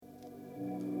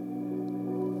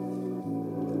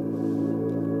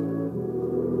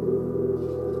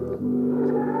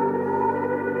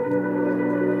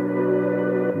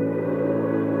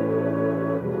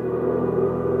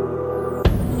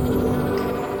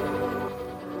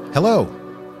Hello,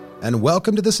 and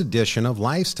welcome to this edition of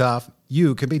Life's Tough,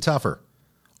 You Can Be Tougher.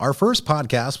 Our first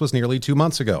podcast was nearly 2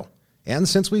 months ago, and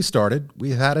since we started,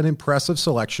 we've had an impressive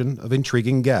selection of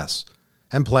intriguing guests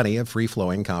and plenty of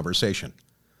free-flowing conversation.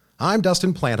 I'm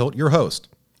Dustin Plantholt, your host.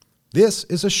 This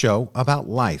is a show about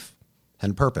life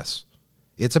and purpose.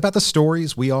 It's about the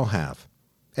stories we all have.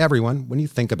 Everyone, when you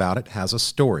think about it, has a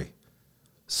story.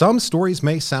 Some stories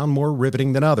may sound more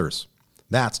riveting than others.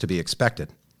 That's to be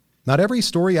expected. Not every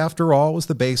story, after all, is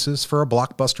the basis for a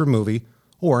blockbuster movie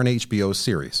or an HBO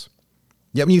series.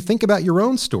 Yet when you think about your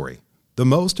own story, the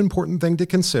most important thing to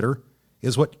consider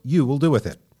is what you will do with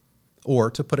it.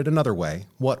 Or, to put it another way,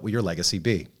 what will your legacy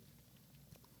be?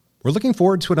 We're looking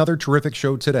forward to another terrific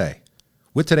show today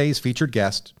with today's featured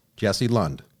guest, Jesse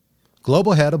Lund,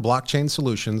 Global Head of Blockchain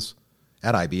Solutions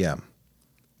at IBM.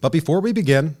 But before we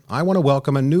begin, I want to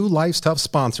welcome a new Life's Tough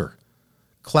sponsor,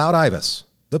 Cloud Ibis,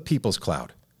 the People's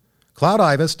Cloud.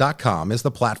 CloudIbis.com is the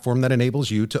platform that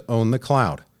enables you to own the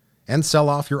cloud and sell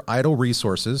off your idle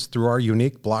resources through our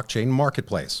unique blockchain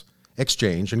marketplace,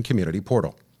 exchange, and community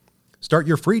portal. Start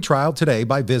your free trial today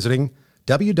by visiting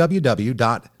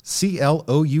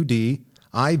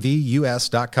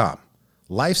www.cloudibus.com.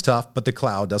 Life's tough, but the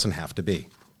cloud doesn't have to be.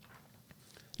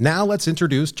 Now let's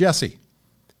introduce Jesse.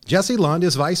 Jesse Lund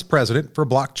is Vice President for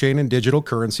Blockchain and Digital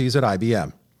Currencies at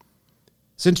IBM.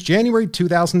 Since January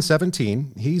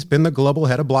 2017, he's been the global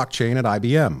head of blockchain at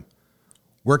IBM,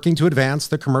 working to advance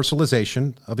the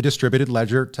commercialization of a distributed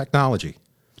ledger technology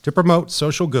to promote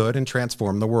social good and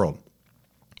transform the world.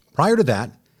 Prior to that,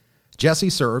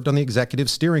 Jesse served on the Executive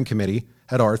Steering Committee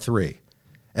at R3,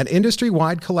 an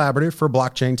industry-wide collaborative for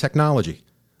blockchain technology,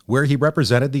 where he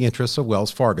represented the interests of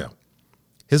Wells Fargo.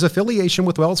 His affiliation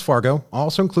with Wells Fargo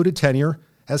also included tenure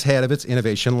as head of its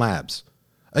Innovation Labs,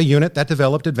 a unit that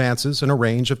developed advances in a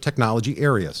range of technology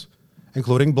areas,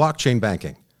 including blockchain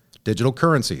banking, digital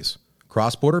currencies,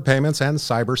 cross-border payments, and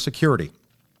cybersecurity.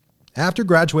 After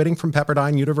graduating from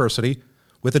Pepperdine University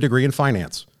with a degree in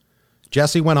finance,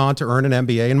 Jesse went on to earn an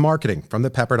MBA in marketing from the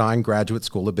Pepperdine Graduate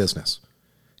School of Business.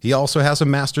 He also has a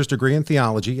master's degree in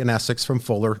theology and ethics from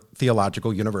Fuller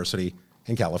Theological University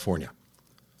in California.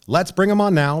 Let's bring him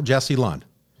on now, Jesse Lund.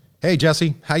 Hey,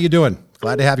 Jesse, how you doing?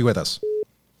 Glad to have you with us.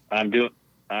 I'm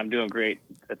doing great.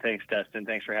 Thanks, Dustin.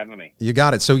 Thanks for having me. You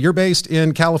got it. So you're based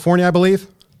in California, I believe?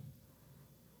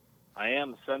 I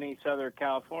am. Sunny Southern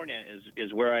California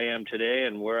is where I am today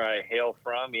and where I hail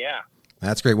from. Yeah.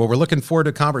 That's great. Well, we're looking forward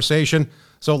to conversation.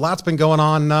 So lots been going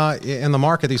on in the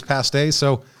market these past days.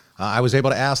 So I was able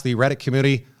to ask the Reddit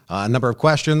community a number of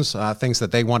questions, things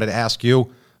that they wanted to ask you.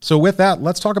 So with that,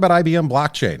 let's talk about IBM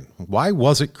blockchain. Why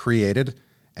was it created?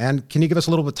 And can you give us a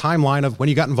little bit of timeline of when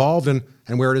you got involved and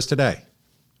where it is today?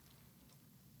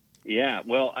 Yeah,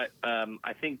 well,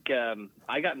 I think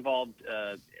I got involved,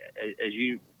 as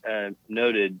you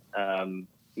noted, about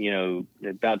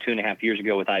 2.5 years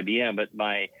ago with IBM. But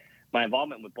my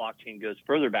involvement with blockchain goes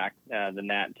further back than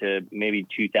that to maybe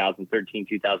 2013,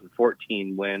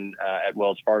 2014, when at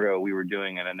Wells Fargo we were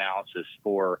doing an analysis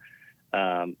for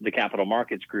the Capital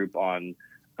Markets Group on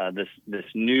this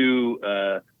new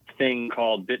thing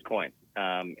called Bitcoin.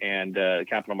 And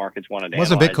Capital Markets wanted to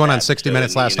Wasn't Bitcoin on 60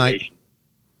 Minutes last night?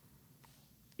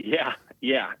 Yeah,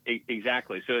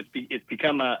 exactly. So it's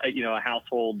become a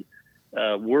household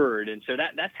word, and so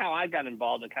that's how I got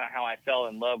involved and kind of how I fell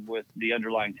in love with the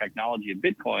underlying technology of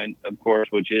Bitcoin, of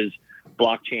course, which is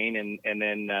blockchain, and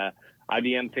then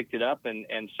IBM picked it up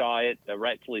and saw it,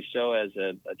 rightfully so, as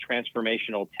a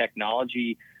transformational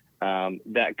technology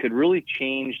that could really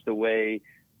change the way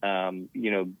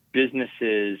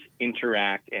businesses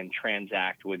interact and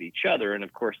transact with each other, and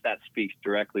of course that speaks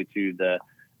directly to the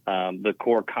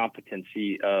core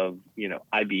competency of,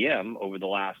 IBM over the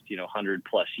last, 100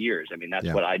 plus years. I mean, that's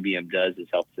what IBM does, is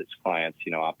helps its clients,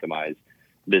 optimize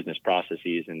business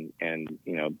processes and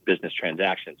business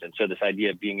transactions. And so this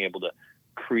idea of being able to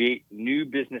create new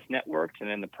business networks and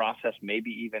in the process,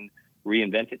 maybe even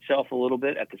reinvent itself a little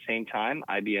bit at the same time,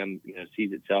 IBM,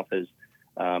 sees itself as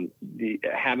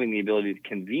having the ability to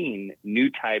convene new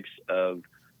types of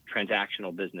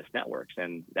transactional business networks,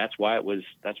 and that's why it was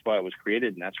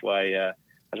created, and that's why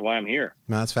I'm here.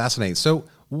 No, that's fascinating. So,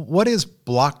 what is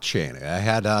blockchain? I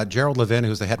had Gerald Levin,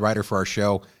 who's the head writer for our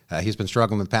show. He's been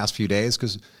struggling the past few days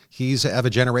because he's of a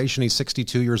generation. He's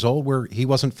 62 years old, where he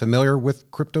wasn't familiar with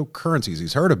cryptocurrencies.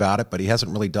 He's heard about it, but he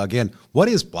hasn't really dug in. What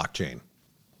is blockchain?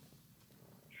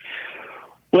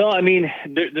 Well, I mean,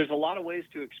 there's a lot of ways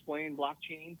to explain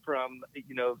blockchain, from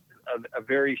a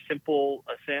very simple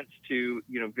sense to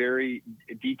very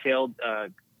detailed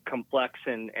complex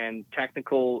and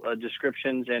technical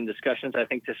descriptions and discussions. I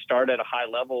think to start at a high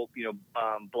level,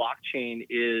 blockchain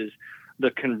is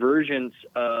the convergence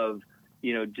of,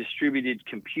 distributed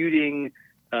computing,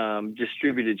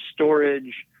 distributed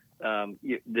storage,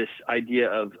 this idea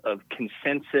of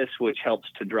consensus, which helps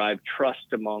to drive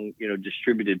trust among,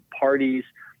 distributed parties,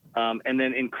 and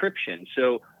then encryption.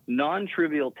 So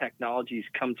non-trivial technologies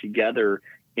come together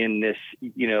in this,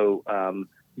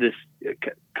 this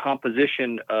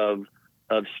composition of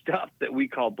stuff that we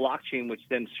call blockchain, which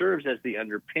then serves as the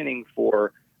underpinning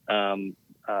for,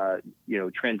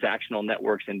 transactional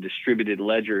networks and distributed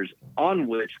ledgers on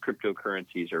which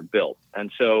cryptocurrencies are built.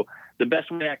 And so the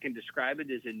best way I can describe it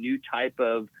is a new type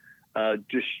of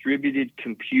distributed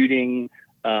computing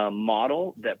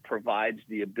model that provides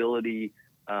the ability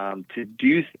to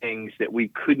do things that we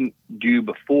couldn't do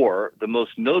before, the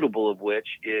most notable of which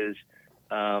is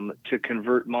to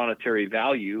convert monetary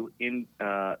value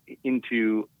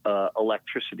into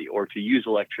electricity, or to use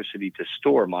electricity to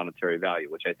store monetary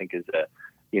value, which I think is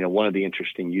one of the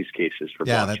interesting use cases for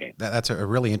blockchain. That's a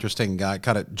really interesting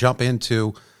kind of jump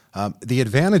into the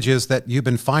advantages that you've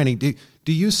been finding. Do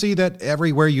you see that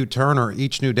everywhere you turn, or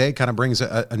each new day kind of brings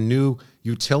a new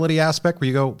utility aspect where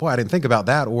you go, boy, I didn't think about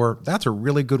that, or that's a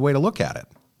really good way to look at it?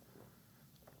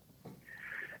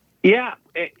 Yeah,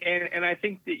 and I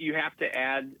think that you have to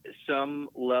add some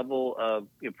level of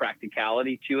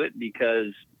practicality to it,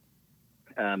 because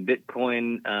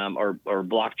Bitcoin or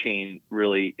blockchain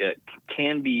really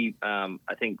can be, I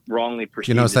think, wrongly perceived.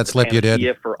 You notice that slip you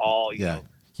did? For all, You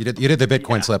did the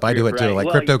Bitcoin slip. I do it too, right.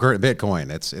 like cryptocurrency,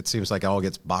 Bitcoin. It seems like it all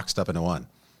gets boxed up into one.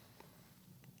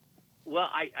 Well,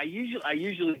 I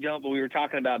usually don't, but we were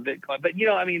talking about Bitcoin. But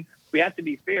we have to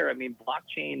be fair.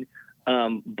 Blockchain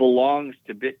belongs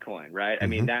to Bitcoin, right?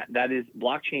 Mm-hmm. That is,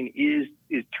 blockchain is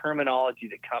terminology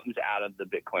that comes out of the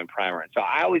Bitcoin primer. And so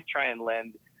I always try and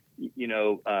lend,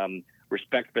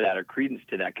 respect for that or credence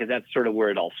to that, because that's sort of where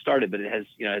it all started. But it has,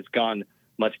 it's gone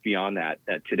much beyond that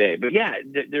today. But yeah,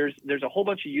 there's a whole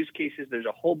bunch of use cases. There's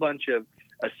a whole bunch of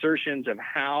assertions of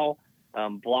how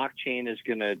blockchain is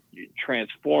going to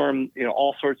transform,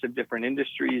 all sorts of different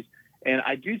industries. And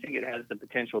I do think it has the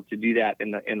potential to do that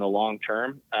in the long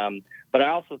term. But I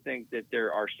also think that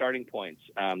there are starting points.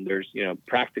 There's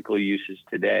practical uses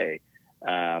today.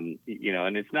 And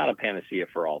it's not a panacea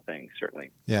for all things,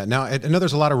 certainly. Yeah. Now, I know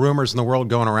there's a lot of rumors in the world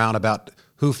going around about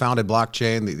who founded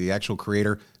blockchain, the actual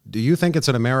creator. Do you think it's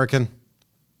an American?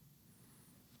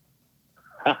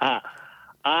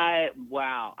 I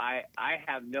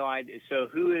have no idea. So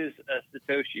who is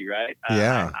Satoshi, right?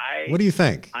 Yeah. What do you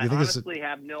think? I honestly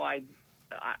have no idea.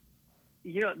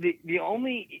 The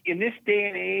only, in this day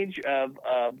and age of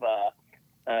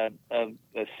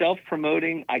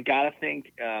self-promoting, I gotta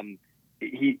think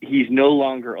he's no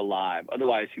longer alive.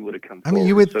 Otherwise, he would have come forward.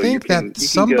 You would think that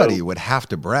somebody would have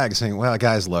to brag, saying, "Well,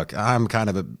 guys, look, I'm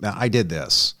I did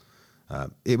this."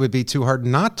 It would be too hard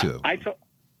not to.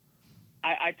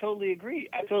 I totally agree.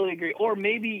 Or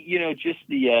maybe just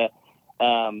the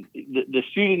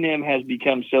pseudonym has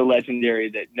become so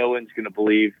legendary that no one's going to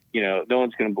believe. No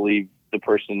one's going to believe the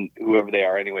person, whoever they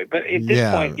are, anyway. But at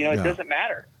this point, it doesn't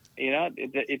matter.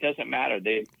 It doesn't matter.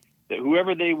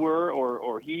 Whoever they were,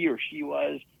 or he or she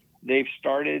was, they've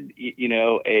started,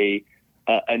 a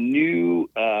new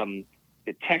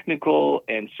technical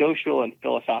and social and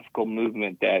philosophical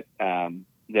movement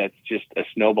that's just a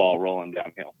snowball rolling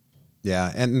downhill.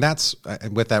 Yeah, and that's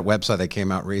with that website that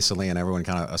came out recently, and everyone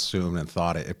kind of assumed and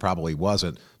thought it probably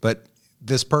wasn't. But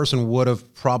this person would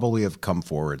have probably have come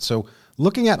forward. So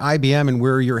looking at IBM and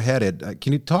where you're headed,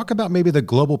 can you talk about maybe the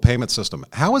global payment system?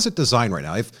 How is it designed right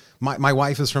now? If my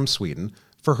wife is from Sweden,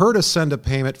 for her to send a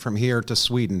payment from here to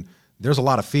Sweden, there's a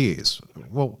lot of fees.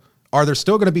 Well, are there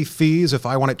still going to be fees if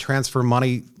I want to transfer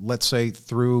money, let's say,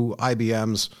 through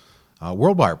IBM's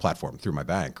WorldWire platform, through my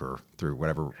bank or through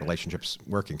whatever relationship's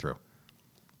working through?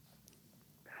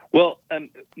 Well,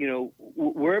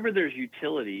 wherever there's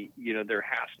utility, there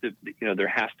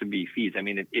has to be fees.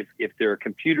 If there are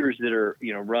computers that are,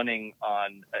 running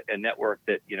on a network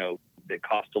that, that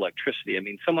cost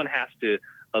electricity, someone has to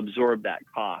absorb that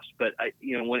cost. But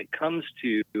when it comes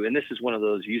to, and this is one of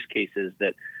those use cases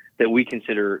that we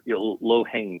consider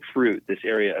low-hanging fruit, this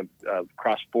area of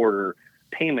cross-border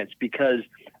payments, because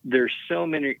there's so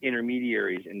many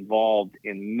intermediaries involved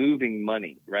in moving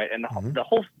money, right? And the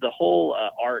whole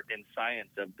art and science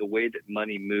of the way that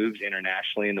money moves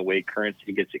internationally and the way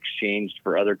currency gets exchanged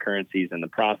for other currencies in the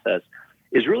process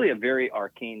is really a very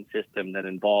arcane system that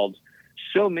involves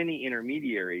so many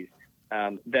intermediaries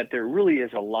that there really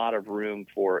is a lot of room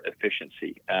for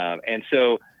efficiency. And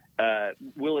so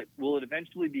will it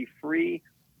eventually be free?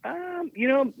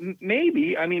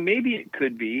 Maybe. I mean, maybe it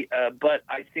could be, but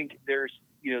I think there's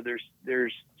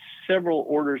several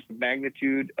orders of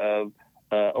magnitude of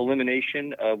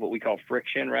elimination of what we call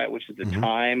friction, right? Which is the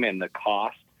time and the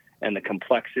cost and the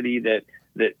complexity that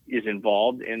is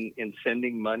involved in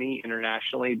sending money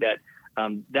internationally.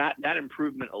 That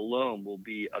improvement alone will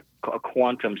be a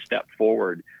quantum step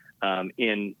forward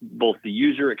in both the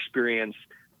user experience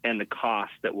and the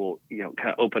cost that will, kind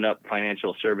of open up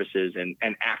financial services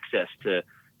and access to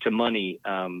money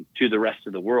to the rest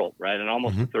of the world, right? And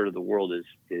almost a third of the world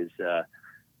is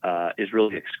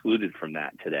really excluded from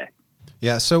that today.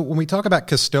 Yeah. So when we talk about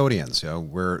custodians,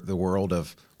 we're the world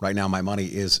of right now, my money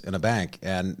is in a bank,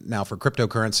 and now for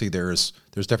cryptocurrency, there's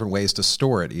different ways to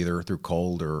store it, either through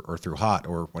cold or through hot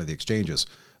or one of the exchanges.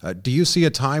 Do you see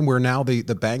a time where now the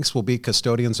banks will be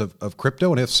custodians of crypto?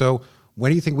 And if so,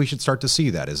 when do you think we should start to see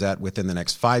that? Is that within the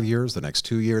next 5 years, the next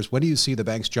 2 years? When do you see the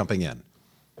banks jumping in?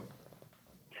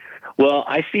 Well,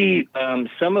 I see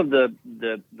some of the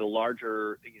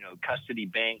larger custody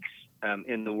banks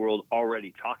in the world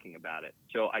already talking about it.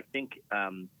 So I think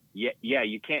you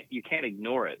can't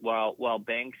ignore it. While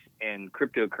banks and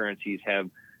cryptocurrencies have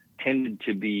tended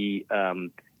to be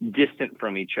distant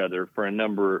from each other for a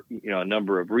number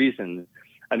of reasons,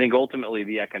 I think ultimately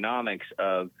the economics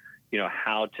of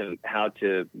how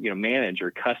to manage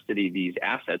or custody these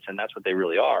assets, and that's what they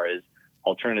really are, is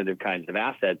alternative kinds of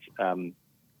assets.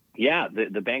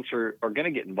 The banks are going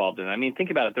to get involved in it. I mean, think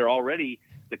about it. They're already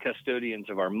the custodians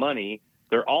of our money.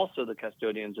 They're also the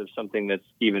custodians of something that's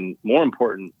even more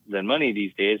important than money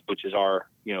these days, which is our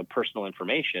personal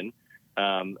information.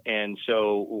 And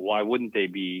so why wouldn't they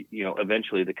be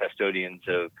eventually the custodians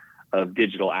of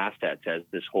digital assets as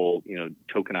this whole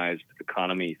tokenized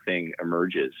economy thing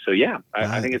emerges? So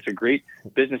I think it's a great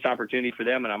business opportunity for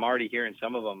them, and I'm already hearing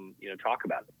some of them talk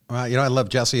about it. Well, I love,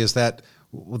 Jesse, is that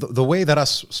the way that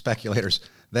us speculators,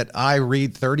 that I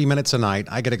read 30 minutes a night.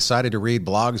 I get excited to read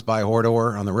blogs by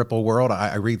Hodor on the Ripple world.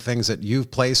 I read things that you've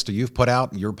placed or you've put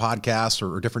out in your podcasts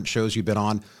or different shows you've been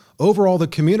on. Overall, the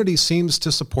community seems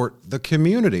to support the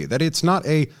community, that it's not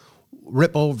a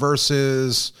Ripple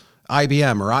versus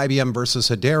IBM or IBM versus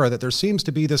Hedera, that there seems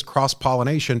to be this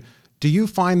cross-pollination. Do you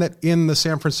find that in the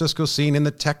San Francisco scene, in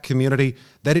the tech community,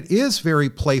 that it is very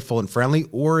playful and friendly,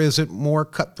 or is it more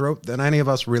cutthroat than any of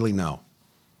us really know?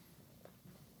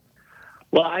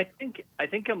 Well, I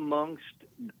think amongst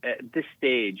at this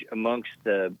stage, amongst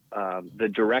the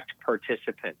direct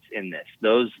participants in this,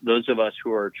 those of us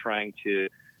who are trying to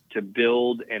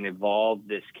build and evolve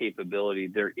this capability,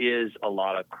 there is a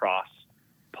lot of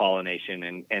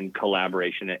cross-pollination and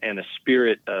collaboration and a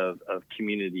spirit of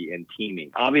community and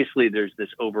teaming. Obviously, there's this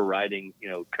overriding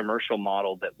commercial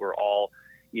model that we're all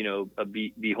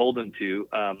beholden to.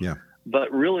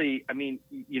 But really, I mean,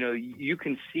 you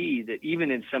can see that even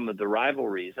in some of the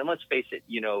rivalries, and let's face it,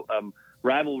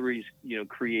 rivalries,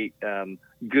 create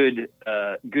good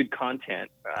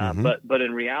content. But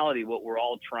in reality, what we're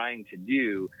all trying to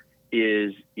do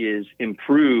is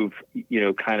improve,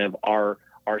 kind of our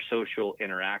social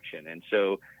interaction. And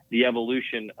so the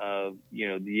evolution of,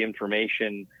 the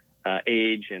information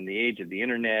age and the age of the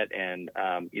internet, and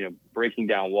breaking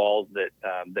down walls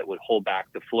that would hold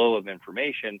back the flow of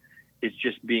information, is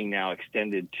just being now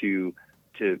extended to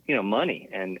money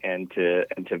and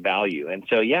to value. And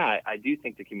so, I do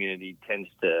think the community tends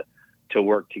to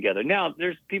work together. Now,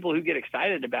 there's people who get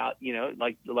excited about,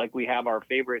 like we have our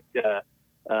favorite,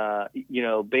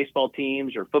 baseball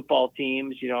teams or football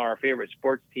teams, our favorite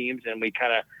sports teams, and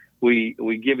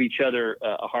we give each other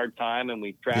a hard time and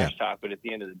we trash talk, but at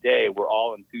the end of the day, we're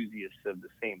all enthusiasts of the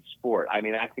same sport. I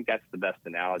mean, I think that's the best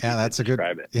analogy to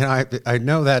describe it. I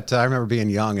know that I remember being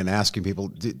young and asking people,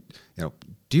 do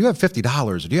you have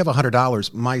 $50 or do you have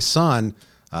 $100? My son,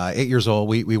 8 years old,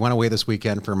 we went away this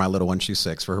weekend for my little one, she's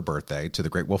 6, for her birthday, to the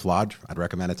Great Wolf Lodge. I'd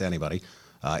recommend it to anybody,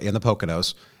 in the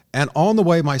Poconos. And on the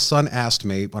way, my son asked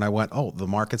me when I went, the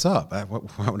market's up. I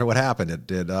wonder what happened.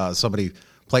 Did somebody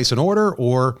place an order?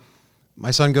 Or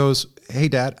my son goes, hey,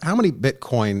 Dad, how many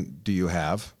Bitcoin do you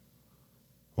have?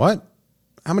 What?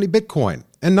 How many Bitcoin?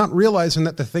 And not realizing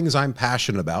that the things I'm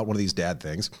passionate about, one of these dad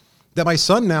things, that my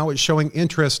son now is showing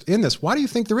interest in this. Why do you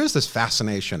think there is this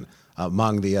fascination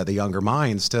among the younger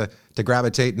minds to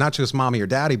gravitate, not just mommy or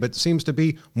daddy, but seems to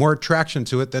be more attraction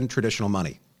to it than traditional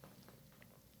money?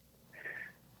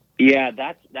 Yeah,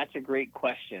 that's a great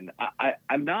question.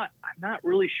 I'm not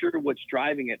really sure what's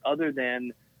driving it, other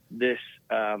than this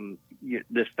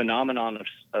this phenomenon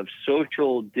of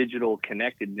social digital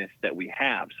connectedness that we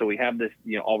have. So we have this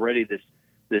already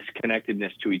this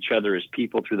connectedness to each other as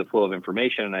people through the flow of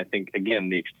information, and I think again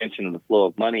the extension of the flow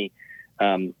of money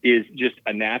is just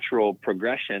a natural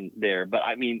progression there. But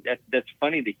I mean, that's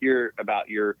funny to hear about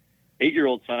your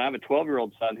 8-year-old son. I have a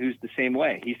 12-year-old son who's the same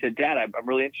way. He said, Dad, I'm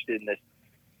really interested in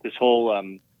this whole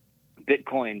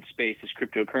Bitcoin space, this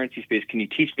cryptocurrency space. Can you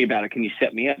teach me about it? Can you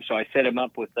set me up? So I set him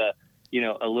up with a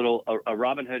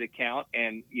Robinhood account,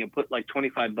 and put like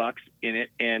 $25 in it,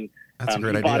 and That's a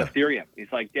great he bought idea. Ethereum.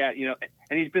 He's like, Dad,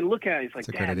 and he's been looking at it. He's like,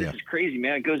 Dad, this is crazy,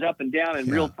 man. It goes up and down in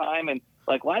real time, and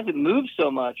like, why does it move so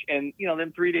much? And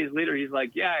then 3 days later, he's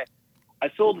like, yeah,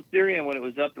 I sold Ethereum when it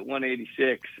was up at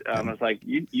 186. I was like,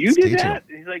 you did that?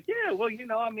 And he's like, yeah, well,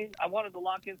 I wanted to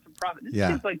lock in some profit. This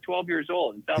kid's like 12 years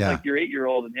old. It sounds like your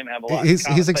 8-year-old and him have a lot in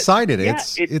common. He's excited.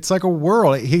 It's like a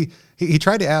world. He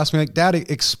tried to ask me, like, Dad,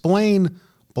 explain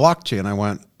blockchain. I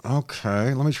went,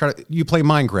 okay, let me try to. You play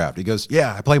Minecraft? He goes,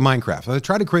 yeah, I play Minecraft. So I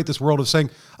tried to create this world of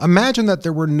saying, imagine that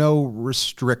there were no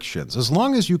restrictions. As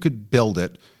long as you could build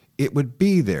it, it would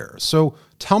be there. So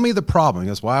tell me the problem. He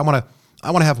goes, well, I want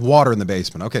to have water in the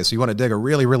basement. Okay, so you want to dig a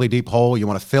really, really deep hole. You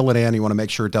want to fill it in. You want to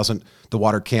make sure the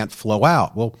water can't flow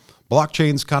out. Well,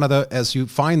 blockchain's kind of as you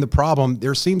find the problem,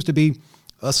 there seems to be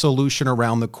a solution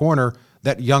around the corner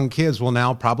that young kids will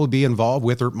now probably be involved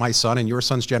with, or my son and your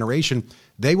son's generation,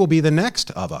 they will be the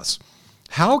next of us.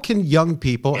 How can young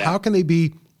people, how can they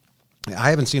be,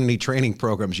 I haven't seen any training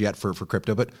programs yet for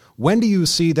crypto, but when do you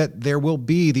see that there will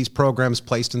be these programs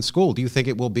placed in school? Do you think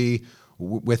it will be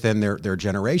within their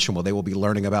generation? Well, they will be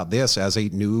learning about this as a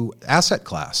new asset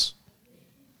class.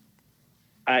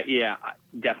 Yeah,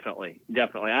 definitely.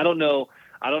 I don't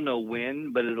know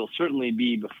when, but it'll certainly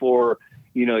be before,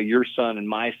 your son and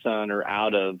my son are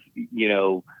out of,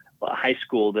 high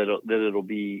school, that it'll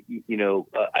be,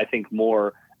 I think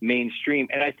more mainstream.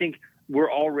 And I think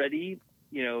we're already,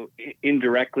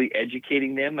 indirectly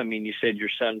educating them. I mean, you said your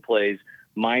son plays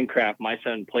Minecraft. My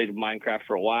son played Minecraft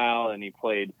for a while, and he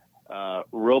played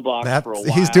Roblox for a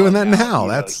while. He's doing that now.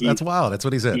 That's wild. That's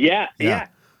what he said. Yeah.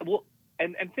 Well,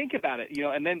 and think about it,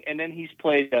 and then he's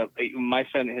played. My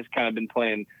son has kind of been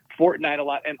playing Fortnite a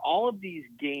lot, and all of these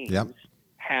games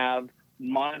have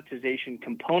monetization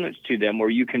components to them where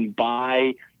you can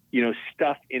buy,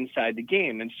 stuff inside the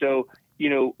game. And so,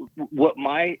 what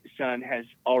my son has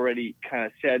already kind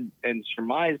of said and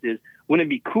surmised is, wouldn't it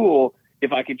be cool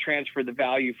if I could transfer the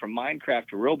value from Minecraft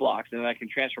to Roblox, and then I can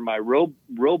transfer my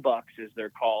Robux, as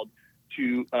they're called,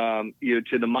 to to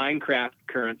the Minecraft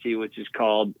currency, which is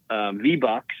called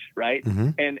V-Bucks, right?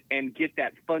 Mm-hmm. And get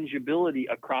that fungibility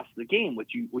across the game,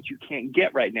 which you can't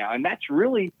get right now. And that's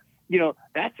really,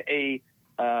 that's a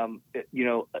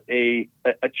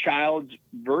child's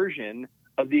version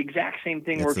of the exact same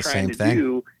thing we're trying to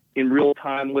do in real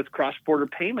time with cross-border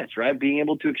payments, right? Being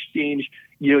able to exchange,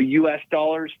 U.S.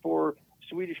 dollars for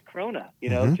Swedish krona,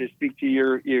 mm-hmm. to speak to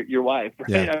your wife,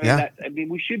 right?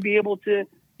 We should be able to,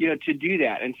 to do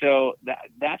that. And so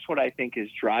that's what I think is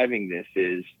driving this,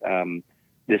 is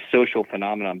this social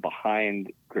phenomenon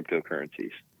behind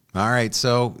cryptocurrencies. All right.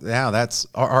 So that's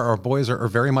our boys are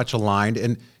very much aligned,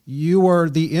 and you are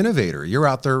the innovator. You're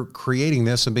out there creating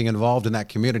this and being involved in that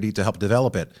community to help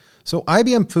develop it. So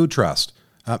IBM Food Trust,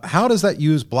 how does that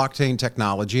use blockchain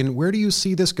technology, and where do you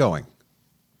see this going?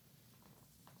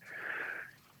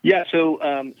 Yeah. So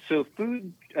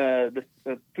the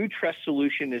Food Trust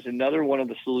solution is another one of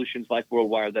the solutions like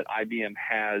WorldWire that IBM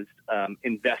has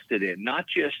invested in, not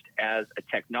just as a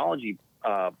technology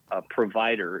a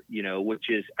provider, which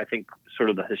is, I think,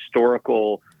 sort of the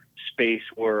historical space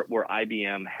where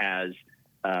IBM has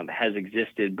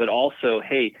existed, but also,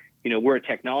 hey, we're a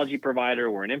technology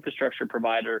provider, we're an infrastructure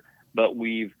provider, but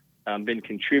we've been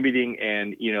contributing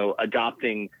and,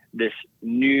 adopting this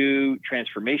new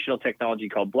transformational technology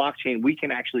called blockchain. We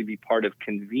can actually be part of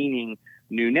convening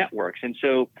new networks. And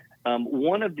so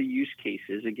one of the use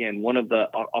cases, again, one of the,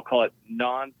 I'll call it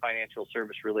non-financial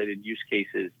service related use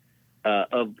cases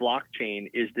of blockchain,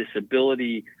 is this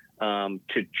ability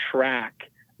to track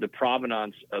the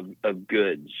provenance of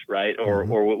goods, right? Or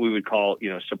what we would call,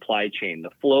 supply chain, the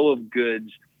flow of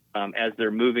goods as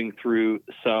they're moving through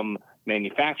some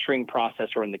manufacturing process,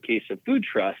 or in the case of Food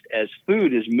Trust, as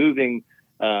food is moving,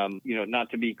 not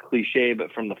to be cliche,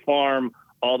 but from the farm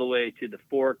all the way to the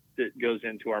fork that goes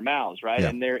into our mouths, right? Yeah.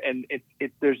 And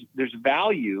there's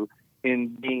value in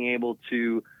being able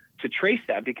to trace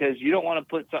that, because you don't want to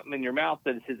put something in your mouth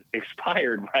that is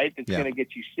expired, right? It's going to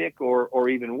get you sick or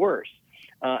even worse.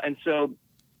 And so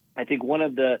I think one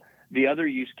of the other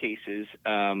use cases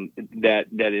that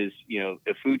is,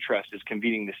 a Food Trust is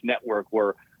convening this network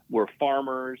where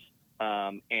farmers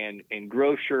and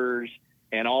grocers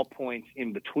and all points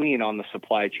in between on the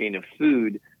supply chain of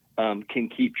food can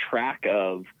keep track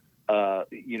of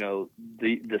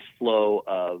this flow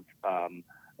of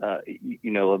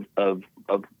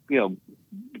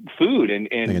food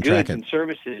and goods and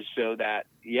services, so that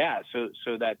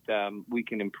we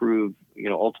can improve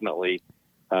ultimately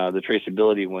the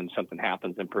traceability when something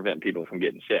happens and prevent people from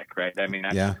getting sick, right? I mean,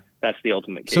 that's the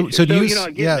ultimate case.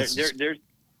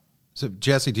 So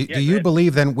Jesse, do you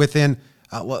believe then within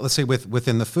let's say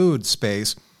within the food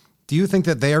space, do you think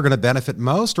that they are going to benefit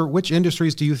most, or which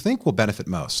industries do you think will benefit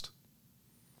most?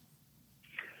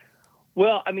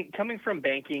 Well, I mean, coming from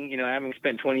banking, having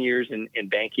spent 20 years in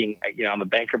banking, I'm a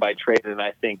banker by trade, and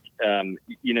I think,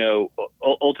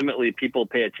 ultimately people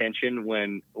pay attention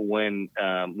when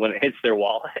it hits their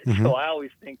wallet. Mm-hmm. So I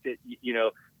always think that,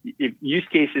 if use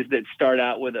cases that start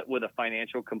out with a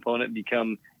financial component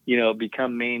become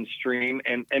mainstream,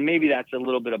 and maybe that's a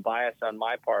little bit of bias on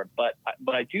my part, but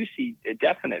I do see a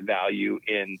definite value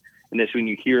in this when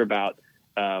you hear about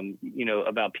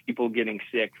people getting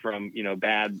sick from,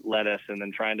 bad lettuce, and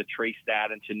then trying to trace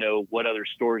that and to know what other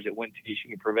stores it went to so you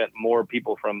can prevent more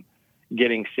people from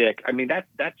getting sick. I mean,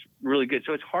 that's really good.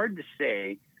 So it's hard to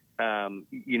say,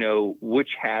 which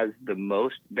has the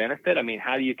most benefit. I mean,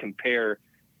 how do you compare,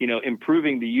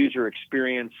 improving the user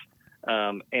experience,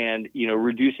 and,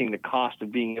 reducing the cost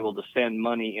of being able to send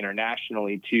money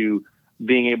internationally to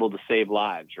being able to save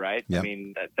lives, right? Yep. I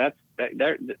mean,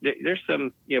 there's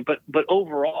some, but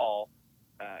overall,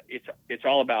 it's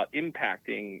all about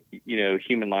impacting,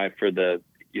 human life for the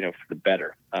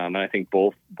better. And I think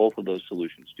both of those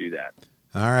solutions do that.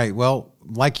 All right. Well,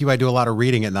 like you, I do a lot of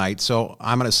reading at night, so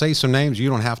I'm going to say some names. You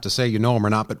don't have to say you know them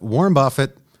or not, but Warren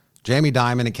Buffett, Jamie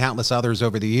Dimon, and countless others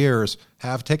over the years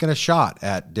have taken a shot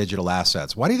at digital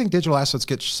assets. Why do you think digital assets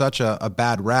get such a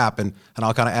bad rap? And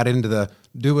I'll kind of add into the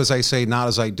do as I say, not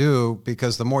as I do,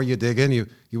 because the more you dig in, you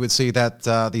would see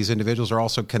that these individuals are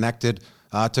also connected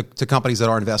to companies that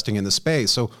are investing in the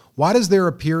space. So why does there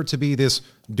appear to be this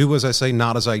do as I say,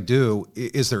 not as I do?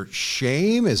 Is there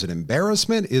shame? Is it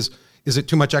embarrassment? Is it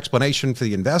too much explanation for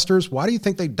the investors? Why do you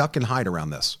think they duck and hide around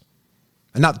this?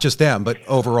 And not just them, but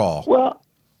overall. Well,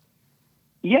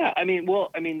 yeah, I mean,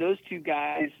 those two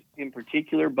guys in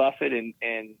particular, Buffett and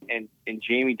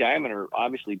Jamie Dimon, are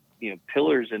obviously,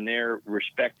 pillars in their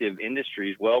respective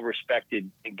industries,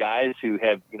 well-respected guys who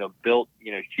have, built,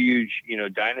 huge,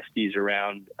 dynasties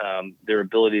around their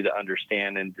ability to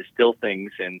understand and distill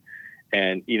things and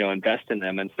invest in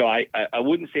them. And so I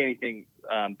wouldn't say anything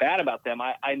bad about them.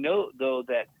 I know, though,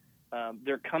 that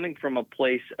they're coming from a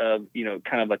place of,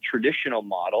 kind of a traditional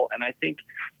model. And I think,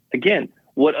 again,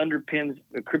 what underpins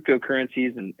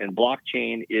cryptocurrencies and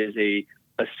blockchain is a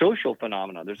social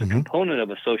phenomenon. There's a component of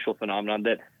a social phenomenon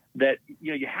that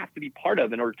you have to be part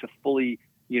of in order to fully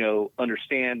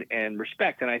understand and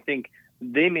respect. And I think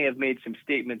they may have made some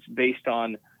statements based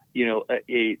on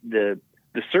the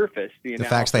surface, the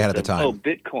facts they had at the time.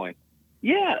 Bitcoin.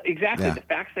 Yeah, exactly. Yeah. The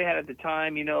facts they had at the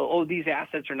time. These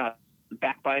assets are not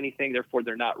backed by anything, therefore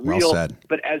they're not real. Well said.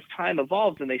 But as time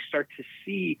evolves and they start to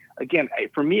see, again,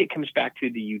 for me, it comes back to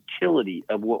the utility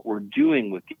of what we're doing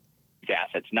with these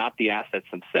assets, not the assets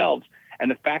themselves.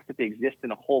 And the fact that they exist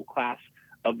in a whole class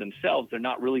of themselves, they're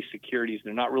not really securities,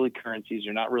 they're not really currencies,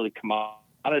 they're not really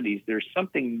commodities. There's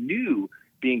something new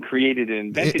being created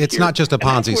and invented. It's not just a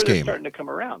Ponzi scheme. They're starting to come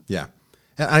around. Yeah.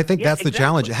 And I think that's the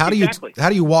challenge. How do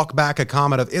you walk back a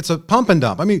comment of it's a pump and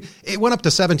dump? I mean, it went up to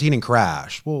 17 and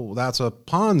crashed. Well, that's a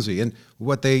Ponzi. And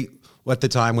what the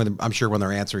time when I'm sure when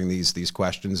they're answering these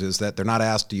questions is that they're not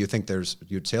asked, do you think there's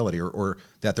utility or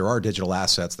that there are digital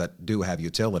assets that do have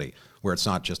utility where it's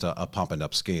not just a pump and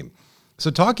up scheme. So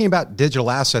talking about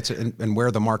digital assets and where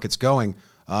the market's going,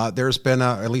 there's been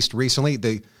at least recently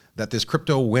that this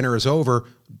crypto winter is over.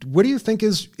 What do you think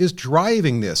is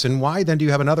driving this, and why then do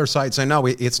you have another side saying, no,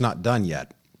 it's not done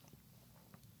yet?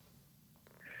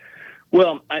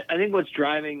 Well, I think what's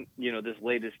driving, this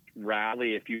latest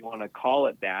rally, if you want to call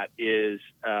it that, is,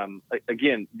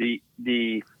 again,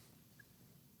 the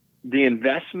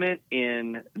investment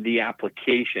in the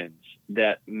applications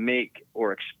that make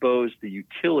or expose the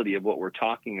utility of what we're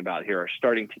talking about here are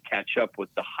starting to catch up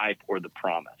with the hype or the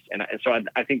promise. And so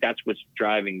I think that's what's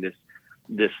driving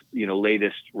this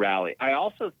latest rally. I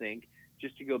also think,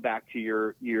 just to go back to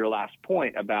your last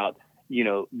point about,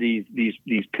 these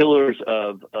pillars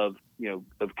of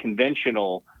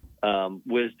conventional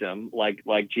wisdom,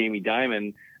 like Jamie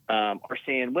Dimon, are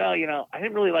saying, well, I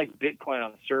didn't really like Bitcoin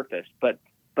on the surface, but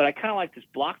I kind of like this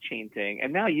blockchain thing.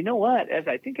 And now, you know what? As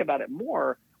I think about it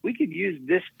more, we could use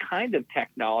this kind of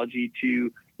technology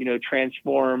to,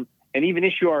 transform and even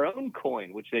issue our own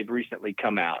coin, which they've recently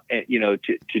come out,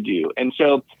 to do. And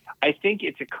so I think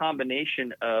it's a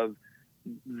combination of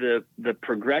the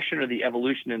progression or the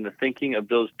evolution in the thinking of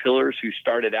those pillars who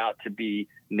started out to be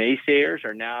naysayers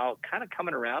are now kind of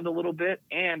coming around a little bit.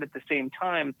 And at the same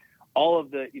time, all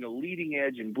of the, leading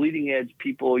edge and bleeding edge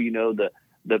people, the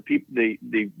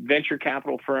venture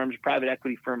capital firms, private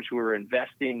equity firms who are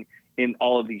investing in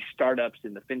all of these startups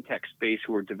in the fintech space,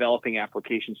 who are developing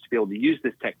applications to be able to use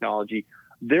this technology,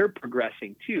 they're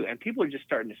progressing too. And people are just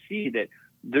starting to see that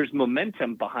there's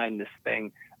momentum behind this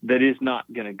thing that is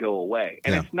not going to go away.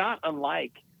 And it's not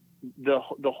unlike the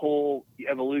whole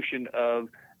evolution of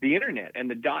the internet and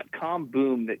the .com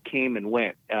boom that came and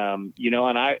went. And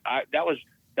I that was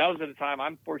at a time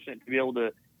I'm fortunate to be able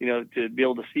to,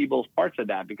 to see both parts of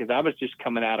that, because I was just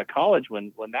coming out of college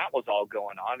when that was all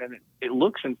going on, and it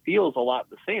looks and feels a lot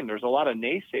the same. There's a lot of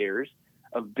naysayers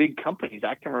of big companies.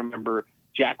 I can remember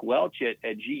Jack Welch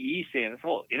at GE saying this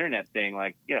whole internet thing,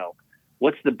 like,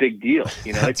 what's the big deal?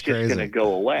 It's just going to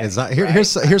go away. Here's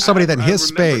somebody that in his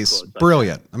space,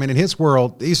 brilliant. I mean, in his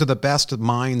world, these are the best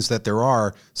minds that there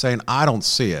are, saying, I don't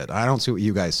see it. I don't see what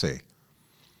you guys see.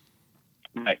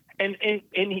 Right. And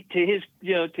to his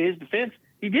defense,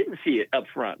 he didn't see it up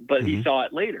front, but he saw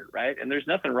it later, right? And there's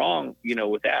nothing wrong,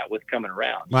 with that, with coming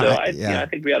around. So I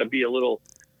think we ought to be a little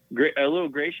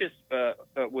gracious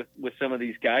with some of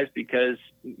these guys, because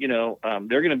they're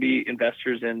going to be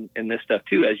investors in this stuff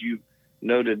too, as you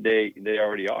noted. They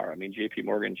already are. I mean, J.P.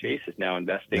 Morgan Chase is now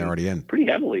investing pretty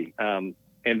heavily and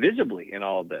visibly in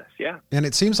all of this. Yeah. And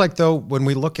it seems like, though, when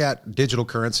we look at digital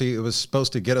currency, it was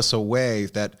supposed to get us away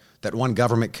that one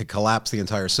government could collapse the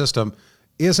entire system.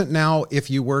 Isn't now, if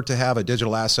you were to have a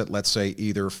digital asset, let's say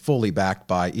either fully backed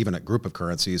by even a group of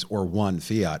currencies or one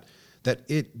fiat, that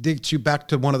it digs you back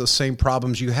to one of the same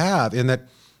problems you have, in that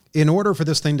in order for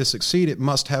this thing to succeed, it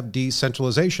must have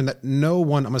decentralization, that no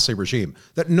one, I'm going to say regime,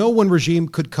 that no one regime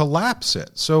could collapse it.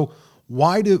 So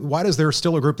why does there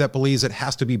still a group that believes it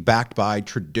has to be backed by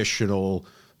traditional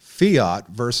fiat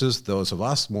versus those of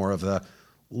us more of the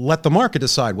let the market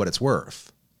decide what it's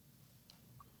worth?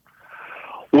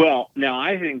 Well, now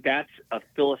I think that's a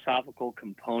philosophical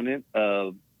component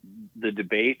of the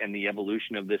debate and the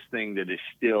evolution of this thing that is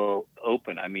still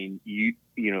open. I mean,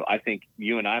 I think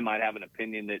you and I might have an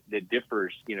opinion that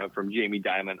differs, from Jamie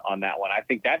Dimon on that one. I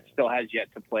think that still has yet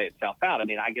to play itself out. I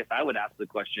mean, I guess I would ask the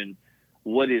question,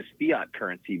 what is fiat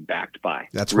currency backed by?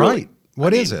 That's really right.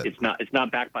 What is it? It's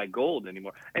not backed by gold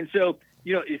anymore. And so,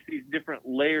 it's these different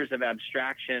layers of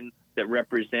abstraction that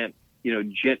represent,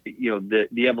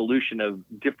 the evolution of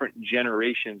different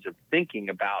generations of thinking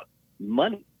about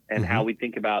money and how we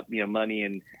think about, money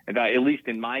and at least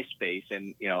in my space.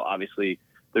 And, obviously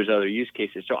there's other use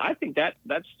cases. So I think that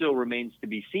still remains to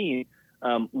be seen.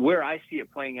 Where I see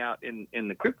it playing out in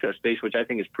the crypto space, which I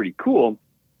think is pretty cool,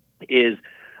 is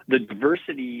the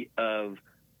diversity of,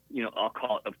 I'll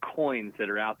call it, of coins that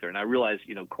are out there. And I realize,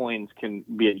 coins can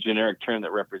be a generic term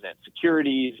that represent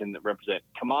securities and that represent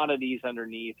commodities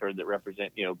underneath, or that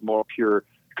represent, more pure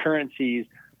currencies.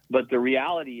 But the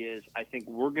reality is, I think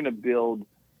we're going to build,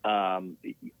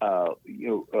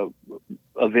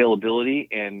 availability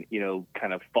and,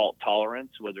 kind of fault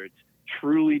tolerance, whether it's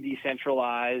truly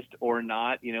decentralized or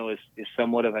not, is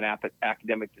somewhat of an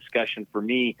academic discussion for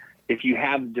me. If you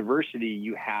have diversity,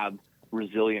 you have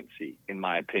resiliency, in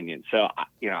my opinion. So,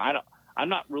 I'm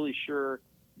not really sure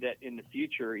that in the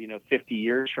future, 50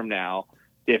 years from now,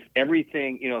 if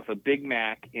everything, if a Big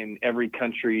Mac in every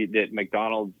country that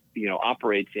McDonald's,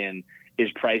 operates in is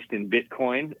priced in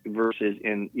Bitcoin versus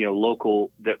in, the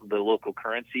local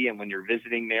currency. And when you're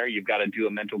visiting there, you've got to do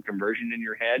a mental conversion in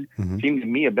your head. Seems to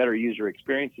me a better user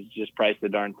experience is just price the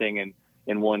darn thing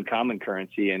in one common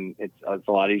currency, and it's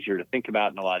a lot easier to think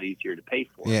about and a lot easier to pay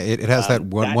for. Yeah, it has that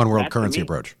one world currency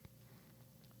approach.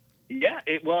 Yeah,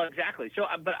 well, exactly. So,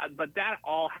 but that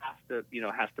all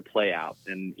has to play out,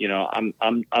 and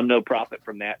I'm no prophet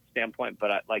from that standpoint,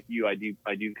 but like you, I do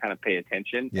kind of pay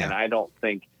attention, and I don't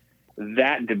think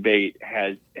that debate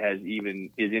is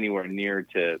anywhere near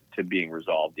to being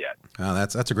resolved yet.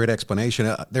 That's a great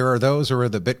explanation. There are those who are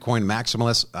the Bitcoin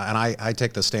maximalists, and I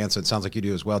take the stance, it sounds like you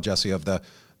do as well, Jesse, of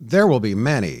there will be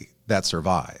many that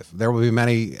survive. There will be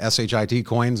many SHIT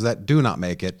coins that do not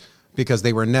make it because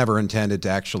they were never intended to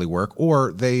actually work,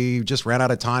 or they just ran out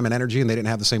of time and energy and they didn't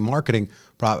have the same marketing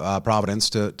providence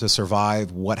to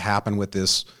survive what happened with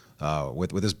this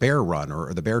with this bear run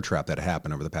or the bear trap that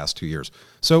happened over the past 2 years.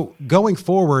 So going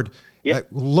forward,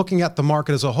 looking at the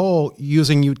market as a whole,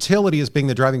 using utility as being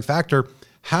the driving factor,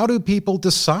 how do people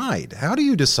decide? How do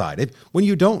you decide? When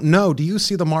you don't know, do you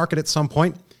see the market at some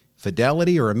point,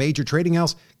 Fidelity or a major trading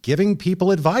house, giving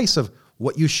people advice of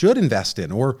what you should invest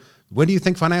in, or When do you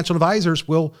think financial advisors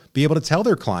will be able to tell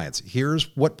their clients,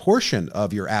 here's what portion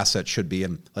of your asset should be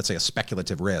in, let's say, a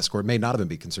speculative risk, or it may not even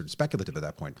be considered speculative at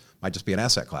that point, might just be an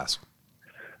asset class?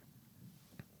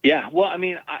 Yeah, well, I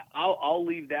mean, I'll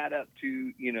leave that up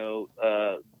to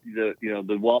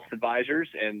the wealth advisors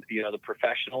and the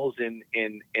professionals in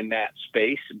that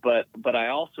space. But I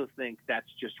also think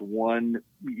that's just one,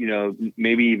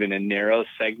 maybe even a narrow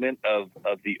segment of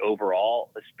the overall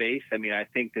space. I mean, I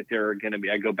think that there are going to be.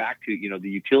 I go back to the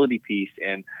utility piece,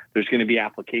 and there's going to be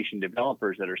application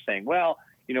developers that are saying, well,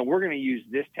 we're going to use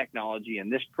this technology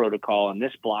and this protocol and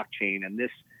this blockchain and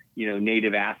this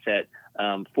native asset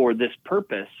for this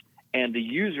purpose, and the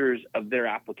users of their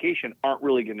application aren't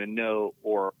really going to know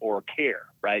or care,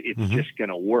 right? It's just going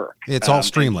to work. It's all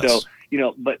streamless.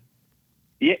 So but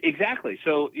yeah, exactly.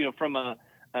 So from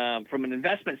an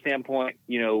investment standpoint,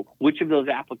 which of those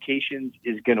applications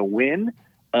is going to win,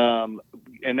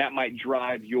 and that might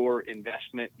drive your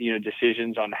investment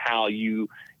decisions on how you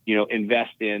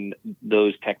invest in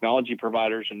those technology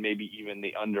providers and maybe even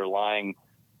the underlying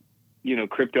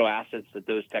crypto assets that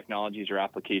those technologies or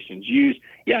applications use.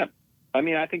 Yeah. I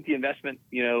mean, I think the investment,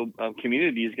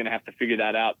 community is going to have to figure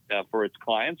that out for its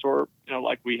clients, or,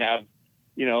 like we have,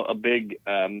 a big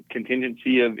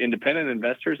contingency of independent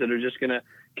investors that are just going to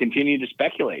continue to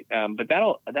speculate. But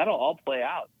that'll all play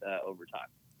out over time.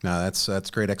 No, that's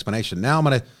great explanation. Now I'm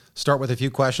going to start with a few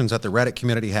questions that the Reddit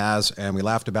community has, and we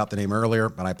laughed about the name earlier,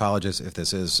 but I apologize if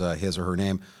this is his or her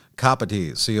name.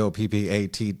 Coppateez,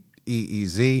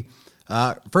 Coppateez.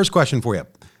 First question for you.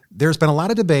 There's been a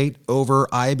lot of debate over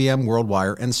IBM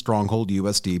WorldWire and Stronghold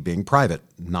USD being private,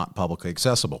 not publicly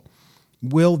accessible.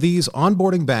 Will these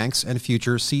onboarding banks and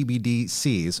future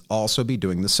CBDCs also be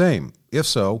doing the same? If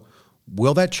so,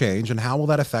 will that change, and how will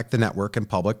that affect the network and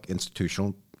public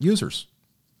institutional users?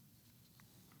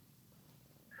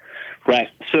 Right.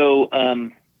 So,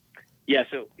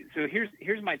 So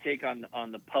here's my take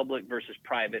on the public versus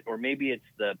private, or maybe it's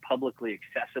the publicly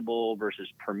accessible versus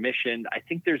permissioned. I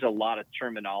think there's a lot of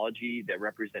terminology that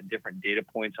represent different data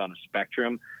points on a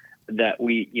spectrum that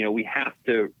we have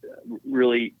to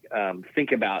really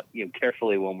think about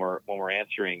carefully when we're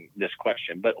answering this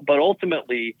question. But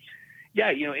ultimately,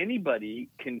 anybody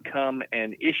can come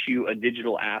and issue a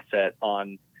digital asset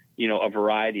on a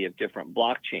variety of different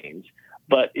blockchains.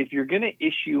 But if you're going to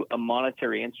issue a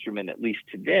monetary instrument, at least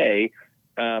today,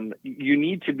 you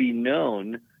need to be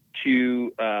known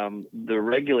to the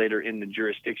regulator in the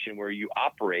jurisdiction where you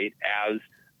operate as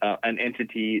an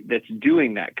entity that's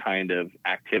doing that kind of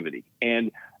activity.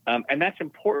 And that's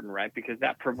important, right? Because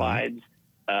that provides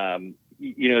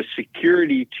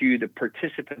security to the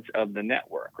participants of the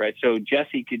network, right? So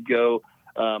Jesse could go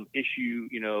issue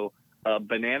a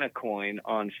banana coin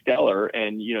on Stellar,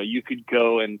 and you could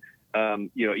go and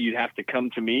you'd have to come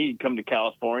to me, come to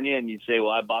California, and you'd say,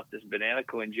 well, I bought this banana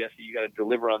coin, Jesse, you got to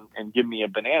deliver on and give me a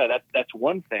banana. That's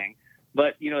one thing.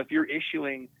 But, if you're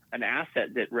issuing an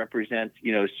asset that represents,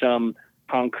 some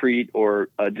concrete or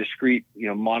discrete,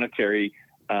 monetary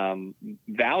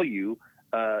value,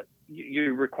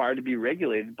 you're required to be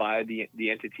regulated by the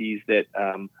entities that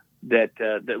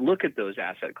look at those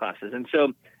asset classes. And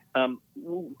so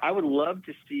I would love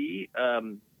to see a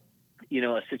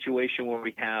situation where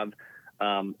we have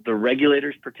the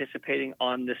regulators participating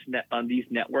on these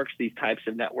networks, these types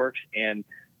of networks, and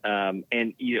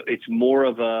it's more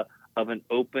of an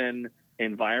open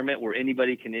environment where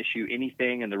anybody can issue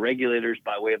anything, and the regulators,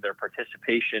 by way of their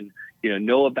participation,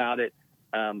 know about it.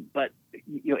 But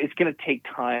it's going to take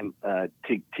time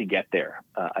to get there,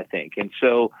 I think. And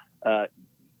so,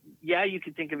 you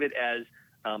can think of it as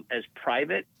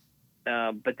private,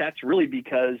 but that's really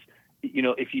because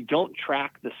if you don't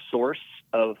track the source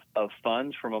of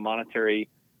funds from a monetary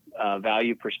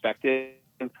value perspective,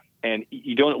 and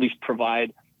you don't at least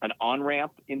provide an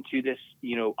on-ramp into this,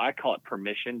 I call it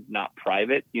permissioned, not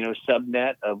private,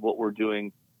 subnet of what we're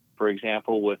doing, for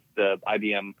example, with the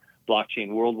IBM blockchain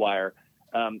WorldWire,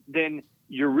 then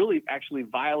you're really actually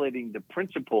violating the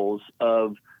principles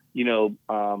of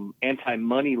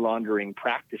anti-money laundering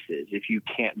practices if you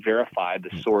can't verify the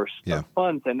source of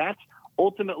funds. And that's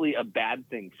ultimately a bad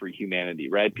thing for humanity,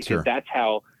 right? Because that's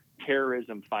how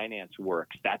terrorism finance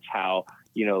works. That's how,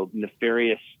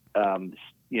 nefarious,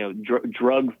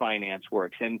 drug finance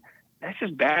works. And that's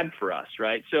just bad for us,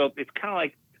 right? So it's kind of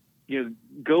like,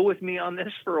 go with me on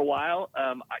this for a while.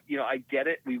 I get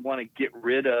it. We want to get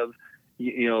rid of,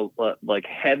 like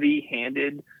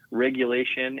heavy-handed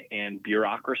regulation and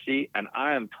bureaucracy. And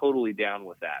I am totally down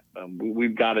with that.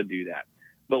 We've got to do that.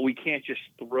 But we can't just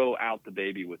throw out the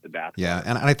baby with the bathwater. Yeah,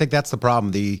 and I think that's the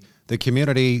problem. The the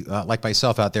community, like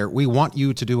myself out there, we want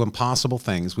you to do impossible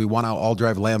things. We want to all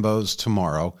drive Lambos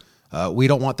tomorrow. We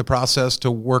don't want the process to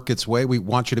work its way. We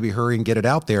want you to be hurrying and get it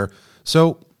out there.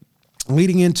 So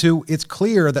leading into, it's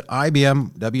clear that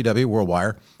IBM, WW,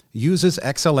 WorldWire uses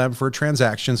XLM for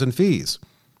transactions and fees.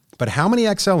 But how many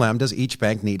XLM does each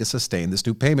bank need to sustain this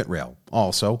new payment rail?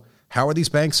 Also, how are these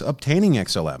banks obtaining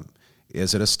XLM?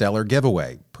 Is it a stellar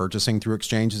giveaway, purchasing through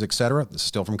exchanges, etc.? This is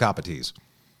still from Copites.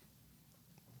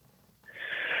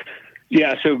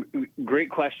 Yeah, so great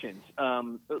questions.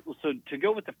 So to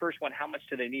go with the first one, how much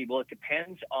do they need? Well, it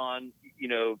depends on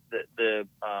the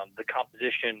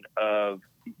composition of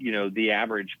the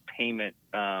average payment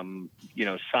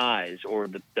size or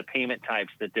the payment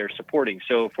types that they're supporting.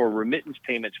 So for remittance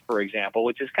payments, for example,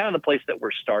 which is kind of the place that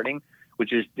we're starting,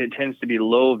 it tends to be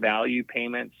low value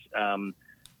payments,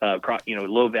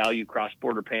 low value cross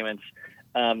border payments.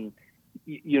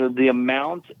 The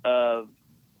amount of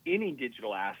any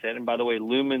digital asset, and by the way,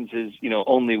 Lumens is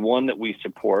only one that we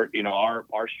support.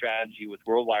 Our strategy with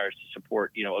WorldWire is to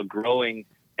support a growing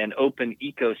and open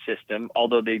ecosystem,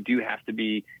 although they do have to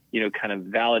be kind of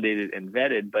validated and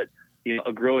vetted, but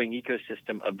a growing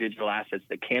ecosystem of digital assets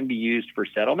that can be used for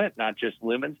settlement, not just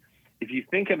Lumens. If you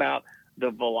think about the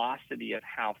velocity of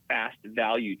how fast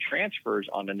value transfers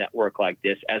on a network like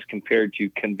this as compared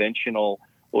to conventional,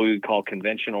 what we would call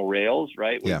conventional rails,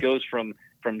 right? Yeah. It goes from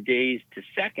days to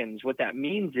seconds. What that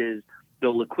means is the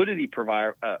liquidity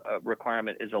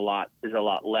requirement is a lot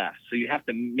less. So you have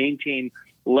to maintain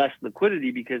less liquidity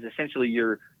because essentially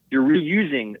you're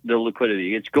reusing the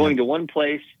liquidity. It's going to one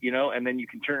place, and then you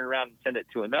can turn it around and send it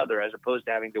to another, as opposed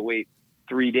to having to wait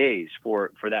 3 days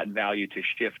for that value to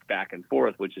shift back and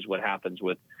forth, which is what happens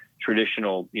with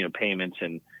traditional payments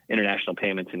and international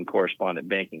payments and correspondent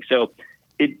banking. So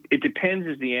it depends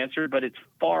is the answer, but it's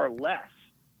far less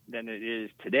than it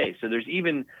is today. So there's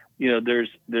even, there's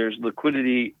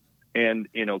liquidity and,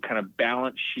 kind of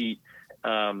balance sheet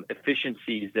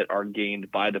efficiencies that are gained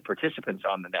by the participants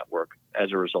on the network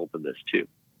as a result of this too.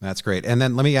 That's great. And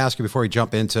then let me ask you before we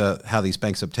jump into how these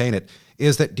banks obtain it,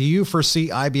 do you foresee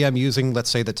IBM using, let's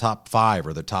say, the top 5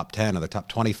 or the top 10 or the top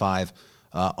 25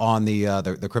 on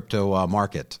the crypto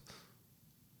market?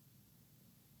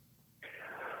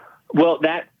 Well,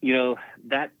 that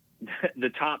the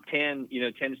top 10,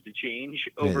 tends to change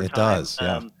over time. It does,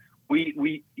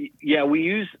 yeah. We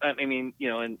use, in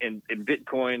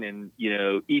Bitcoin and,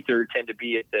 Ether tend to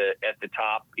be at the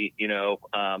top,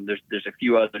 there's a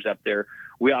few others up there.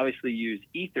 We obviously use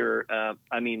Ether,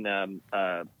 XLM,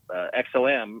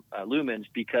 Lumens,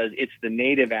 because it's the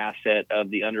native asset of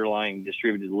the underlying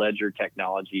distributed ledger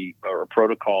technology or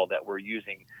protocol that we're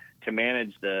using to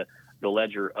manage the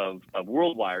ledger of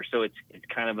WorldWire. So it's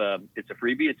kind of it's a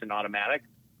freebie. It's an automatic,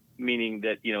 meaning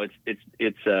that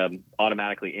it's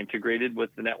automatically integrated with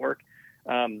the network.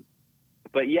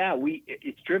 But yeah,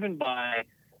 it's driven by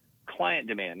client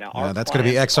demand. Now, that's going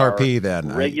to be XRP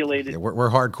then. Regulated.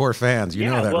 We're hardcore fans. You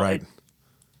know that, right?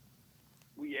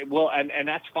 And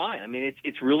that's fine. I mean,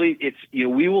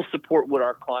 we will support what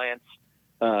our clients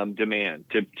demand.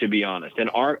 To be honest,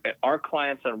 and our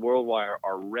clients on WorldWire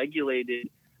are regulated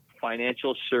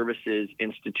financial services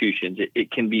institutions. It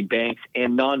can be banks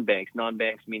and non-banks.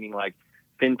 Non-banks meaning like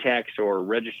fintechs or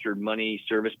registered money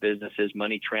service businesses,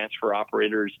 money transfer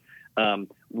operators,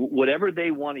 whatever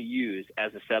they want to use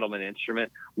as a settlement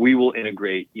instrument, we will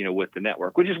integrate, with the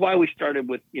network, which is why we started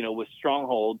with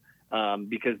Stronghold,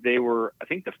 because they were, I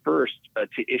think, the first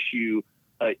to issue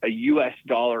a US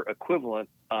dollar equivalent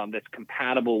that's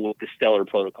compatible with the Stellar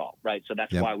protocol, right? So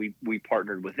that's why we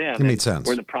partnered with them. It made sense.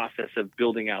 We're in the process of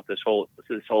building out this whole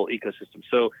ecosystem.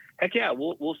 So heck yeah,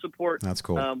 we'll support. That's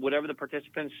cool. Whatever the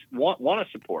participants want to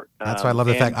support. That's why I love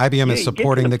the fact IBM is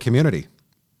supporting the community.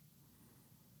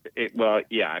 And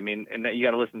that you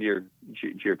got to listen to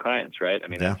your clients, right? I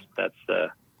mean, that's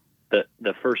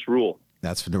the first rule.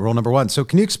 That's rule number 1. So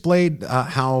can you explain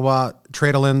how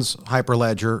Tradelens,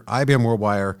 Hyperledger, IBM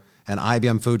WorldWire, and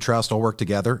IBM Food Trust all work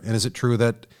together? And is it true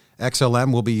that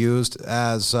XLM will be used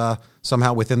as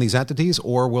somehow within these entities,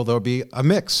 or will there be a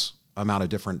mix amount of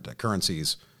different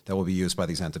currencies that will be used by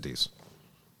these entities?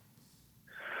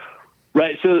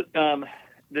 Right. So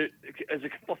there's a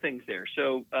couple things there.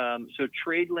 So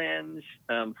Tradelens,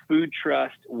 Food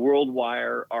Trust,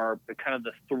 WorldWire are kind of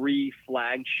the 3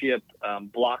 flagship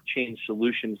blockchain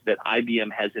solutions that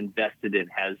IBM has invested in,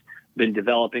 has been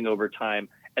developing over time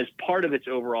as part of its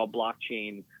overall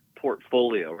blockchain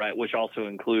portfolio, right? Which also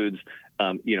includes,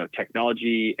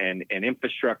 technology and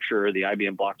infrastructure, the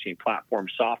IBM blockchain platform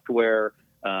software,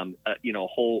 a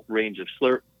whole range of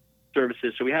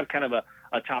services. So we have kind of a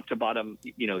top to bottom,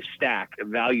 stack, a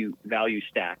value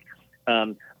stack.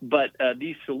 But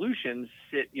these solutions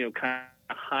sit, kind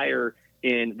of higher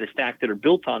in the stack that are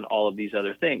built on all of these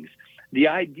other things. The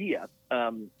idea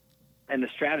and the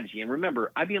strategy, and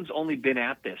remember, IBM's only been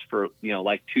at this for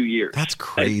like 2 years. That's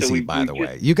crazy, so by the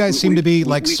way. You guys seem to be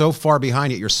so far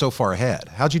behind it. You're so far ahead.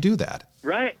 How'd you do that?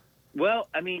 Right. Well,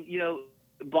 I mean,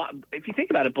 if you think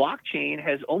about it, blockchain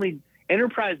has only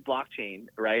enterprise blockchain,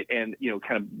 right? And,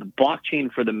 kind of the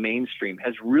blockchain for the mainstream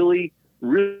has really,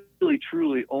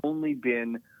 truly only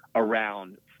been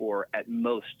around for at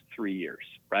most 3 years,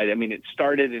 right? I mean, it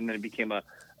started and then it became a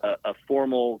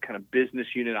formal kind of business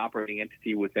unit operating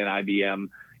entity within IBM,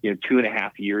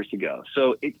 2.5 years ago.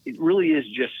 So it really is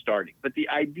just starting. But the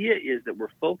idea is that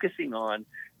we're focusing on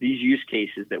these use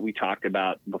cases that we talked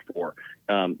about before,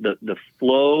 the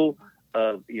flow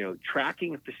of,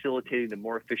 tracking and facilitating the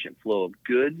more efficient flow of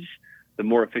goods, the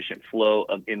more efficient flow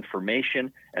of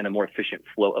information, and the more efficient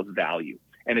flow of value.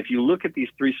 And if you look at these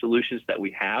three solutions that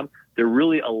we have, they're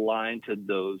really aligned to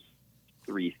those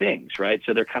three things, right?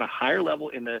 So they're kind of higher level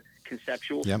in the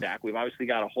conceptual stack. We've obviously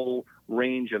got a whole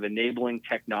range of enabling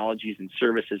technologies and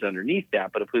services underneath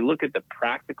that. But if we look at the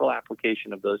practical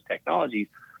application of those technologies,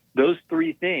 those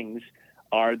three things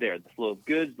are there: the flow of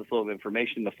goods, the flow of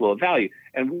information, the flow of value.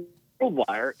 And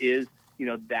WorldWire is,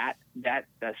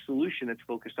 that solution that's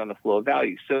focused on the flow of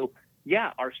value. So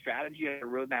yeah, our strategy and our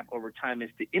roadmap over time is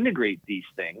to integrate these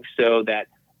things so that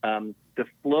the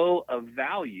flow of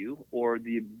value, or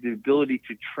the ability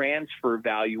to transfer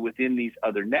value within these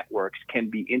other networks, can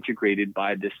be integrated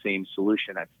by this same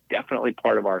solution. That's definitely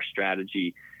part of our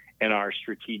strategy and our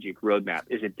strategic roadmap.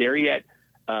 Is it there yet?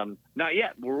 Not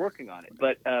yet. We're working on it.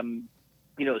 But,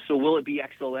 so will it be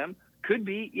XLM? Could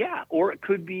be, yeah. Or it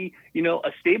could be,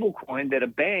 a stable coin that a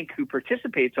bank who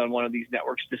participates on one of these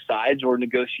networks decides or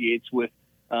negotiates with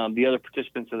the other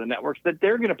participants of the networks that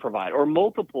they're going to provide, or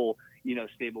multiple,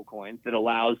 stable coins that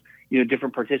allows,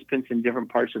 different participants in different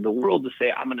parts of the world to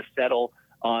say, I'm going to settle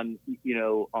on,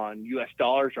 on US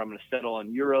dollars, or I'm going to settle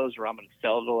on euros, or I'm going to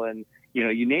settle in,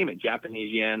 you name it,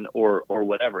 Japanese yen or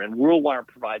whatever. And WorldWire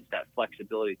provides that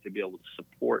flexibility to be able to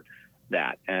support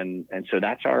that. And so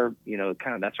that's our,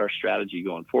 that's our strategy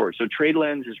going forward. So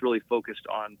TradeLens is really focused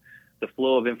on the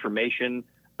flow of information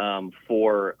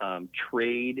for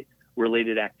trade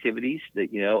related activities.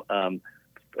 That,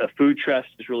 Food Trust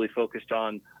is really focused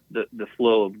on the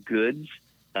flow of goods,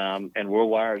 and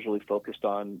WorldWire is really focused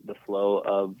on the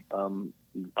flow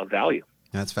of value.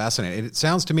 That's fascinating. It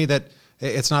sounds to me that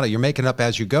it's not you're making it up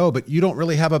as you go, but you don't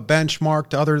really have a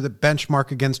benchmark to other the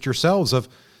benchmark against yourselves of.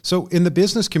 So in the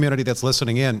business community that's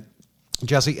listening in,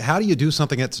 Jesse, how do you do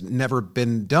something that's never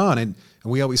been done? And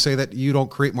we always say that you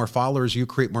don't create more followers, you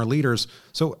create more leaders.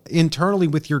 So internally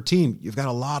with your team, you've got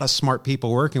a lot of smart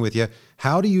people working with you.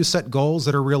 How do you set goals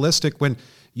that are realistic when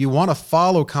you want to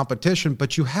follow competition,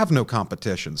 but you have no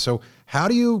competition? So how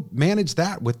do you manage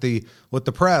that with the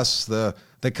press, the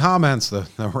comments, the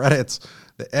Reddits,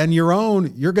 and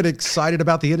you're getting excited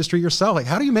about the industry yourself? Like,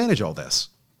 how do you manage all this?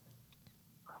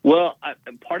 Well,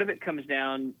 part of it comes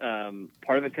down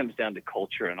to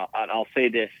culture, and I'll say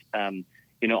this.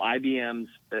 IBM's,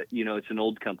 it's an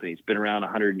old company. It's been around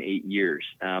 108 years.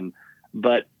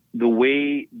 But the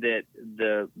way that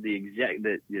the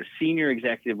senior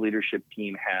executive leadership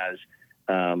team has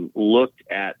looked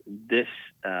at this,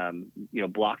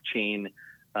 blockchain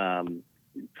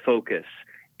focus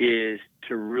is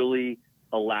to really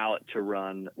allow it to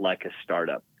run like a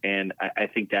startup. And I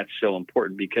think that's so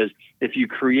important, because if you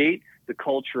create the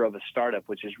culture of a startup,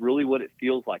 which is really what it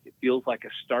feels like a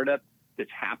startup that's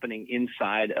happening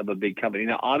inside of a big company.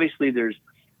 Now, obviously there's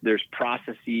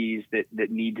processes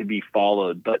that need to be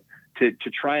followed, but to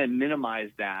try and minimize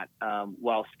that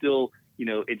while still,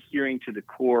 adhering to the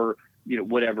core,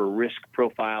 whatever risk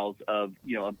profiles of,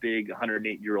 a big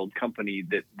 108-year-old company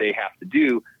that they have to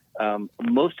do,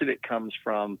 most of it comes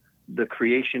from the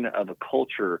creation of a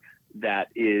culture that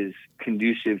is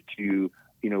conducive to,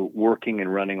 working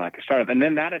and running like a startup. And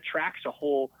then that attracts a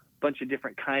whole bunch of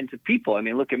different kinds of people. I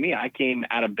mean, look at me. I came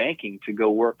out of banking to go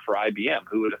work for IBM.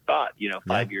 Who would have thought,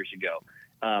 5 years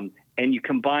ago? And you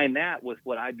combine that with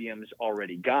what IBM's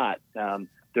already got,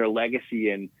 their legacy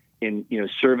in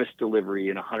service delivery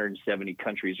in 170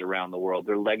 countries around the world,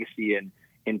 their legacy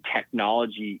in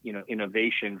technology,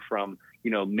 innovation from,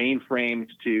 mainframes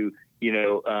to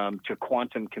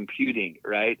quantum computing,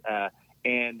 right?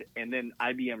 And then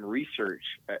IBM research.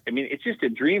 I mean, it's just a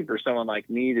dream for someone like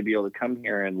me to be able to come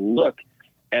here and look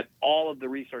at all of the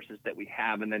resources that we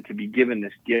have, and then to be given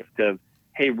this gift of,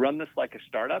 hey, run this like a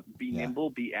startup, be nimble,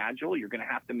 be agile. You're going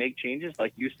to have to make changes,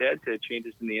 like you said, to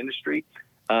changes in the industry.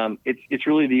 it's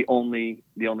really the only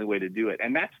way to do it.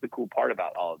 And that's the cool part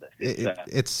about all of this.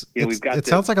 It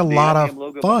sounds like a lot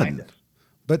of fun,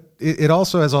 but it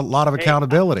also has a lot of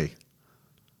accountability.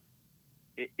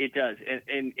 It does.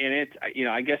 And it's,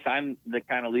 I guess I'm the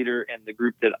kind of leader, and the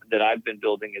group that I've been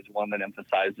building is one that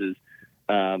emphasizes,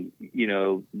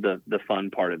 the fun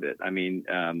part of it. I mean,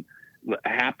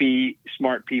 happy,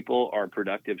 smart people are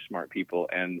productive, smart people.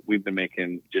 And we've been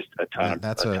making just a ton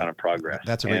of progress.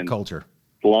 That's a great culture.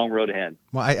 Long road ahead.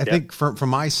 Well, I think from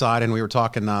my side, and we were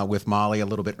talking with Molly a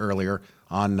little bit earlier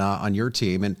on your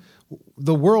team, and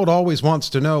the world always wants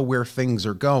to know where things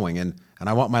are going. And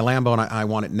I want my Lambo, and I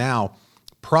want it now.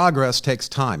 Progress takes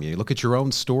time. You look at your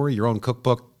own story, your own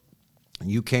cookbook.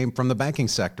 You came from the banking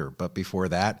sector, but before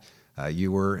that,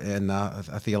 you were in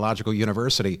a theological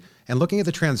university. And looking at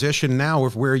the transition now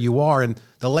of where you are and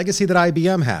the legacy that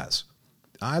IBM has,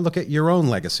 I look at your own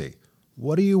legacy.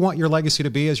 What do you want your legacy to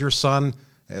be as your son?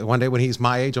 One day when he's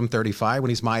my age, I'm 35, when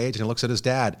he's my age and he looks at his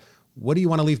dad, what do you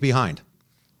want to leave behind?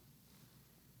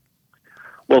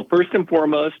 Well, first and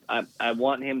foremost, I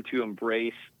want him to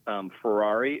embrace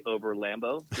Ferrari over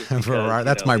Lambo. Because, Ferrari,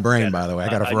 that's my brain, by the way. I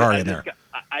got a Ferrari in there.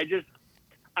 I just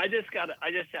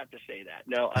have to say that.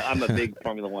 No, I'm a big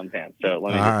Formula One fan, so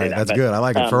let me just say that. That's good. I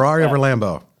like it. Ferrari over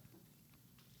Lambo.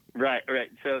 Right.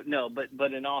 So no,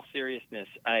 but in all seriousness,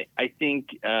 I think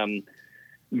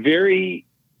very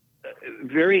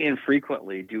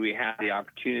infrequently do we have the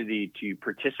opportunity to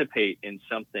participate in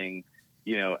something,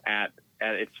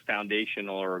 at its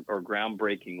foundational or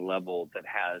groundbreaking level that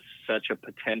has such a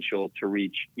potential to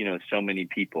reach, so many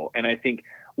people. And I think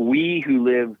we who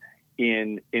live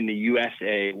in the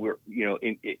USA, we're,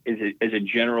 as a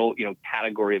general,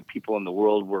 category of people in the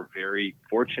world, we're very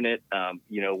fortunate.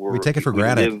 We take it for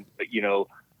granted.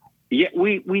 Yeah,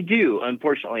 we do,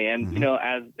 unfortunately. And,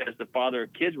 as the father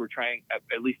of kids, we're trying,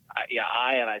 at least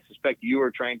I and I suspect you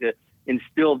are trying to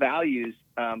instill values,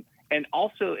 and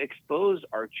also expose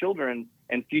our children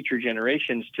and future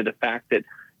generations to the fact that,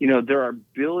 there are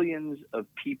billions of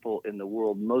people in the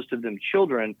world, most of them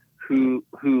children, who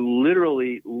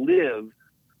literally live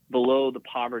below the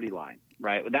poverty line,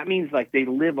 right? That means like they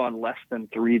live on less than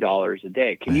 $3 a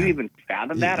day. Can you even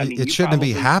fathom that? I mean, it shouldn't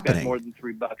be happening. More than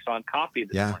 $3 on coffee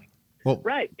this morning. Well,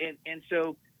 right. And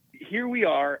so here we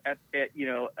are at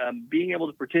being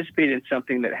able to participate in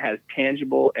something that has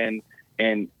tangible and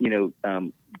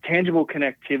tangible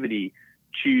connectivity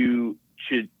to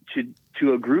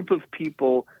a group of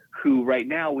people who right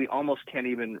now we almost can't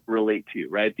even relate to,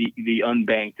 right? The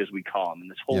unbanked, as we call them, and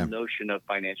this whole notion of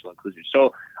financial inclusion.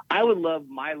 So I would love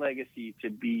my legacy to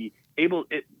be able,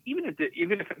 even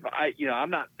if I'm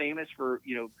not famous for,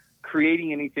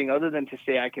 creating anything other than to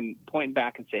say I can point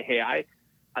back and say, hey,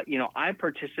 I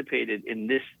participated in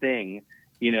this thing,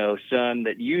 son,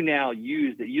 that you now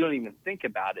use that you don't even think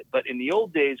about it. But in the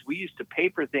old days, we used to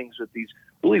paper things with these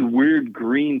really weird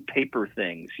green paper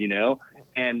things,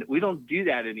 and we don't do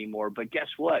that anymore. But guess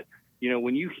what?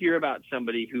 When you hear about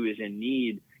somebody who is in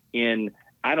need in,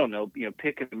 I don't know,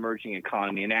 pick an emerging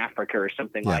economy in Africa or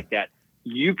something like that,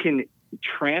 you can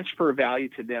transfer value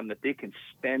to them that they can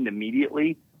spend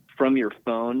immediately from your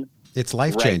phone. It's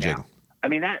life-changing. Right, I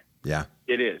mean,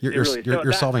 it is.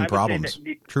 You're solving problems,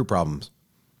 true problems.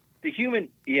 The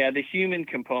human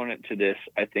component to this,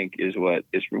 I think, is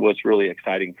what's really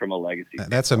exciting from a legacy.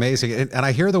 That's amazing, and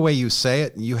I hear the way you say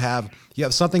it. You have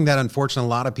something that, unfortunately, a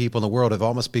lot of people in the world have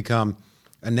almost become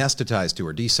anesthetized to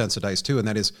or desensitized to, and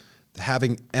that is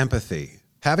having empathy.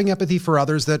 Having empathy for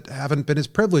others that haven't been as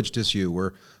privileged as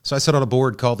you. So I sit on a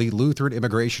board called the Lutheran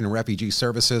Immigration and Refugee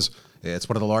Services. It's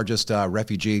one of the largest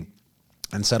refugee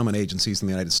and settlement agencies in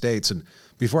the United States. And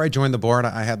before I joined the board,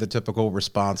 I had the typical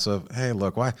response of, hey,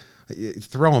 look, why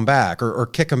throw them back or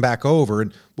kick them back over?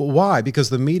 And well, why?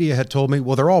 Because the media had told me,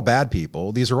 well, they're all bad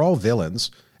people. These are all villains.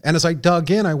 And as I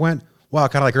dug in, I went, wow,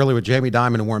 kind of like earlier with Jamie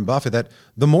Dimon and Warren Buffett, that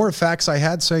the more facts I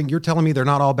had saying, you're telling me they're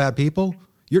not all bad people?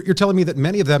 You're telling me that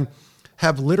many of them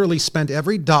have literally spent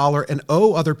every dollar and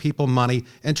owe other people money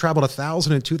and traveled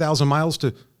 1,000 and 2,000 miles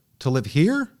to live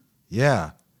here?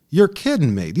 Yeah. You're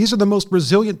kidding me. These are the most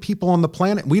resilient people on the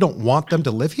planet. We don't want them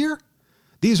to live here?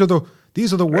 These are the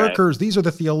workers. These are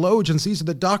the theologians. These are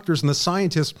the doctors and the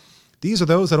scientists. These are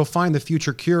those that will find the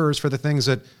future cures for the things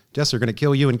that just are going to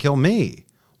kill you and kill me.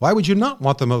 Why would you not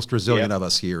want the most resilient of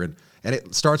us here? And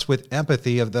it starts with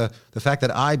empathy of the fact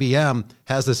that IBM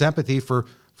has this empathy for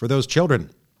those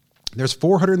children. There's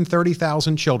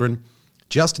 430,000 children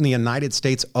just in the United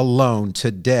States alone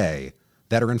today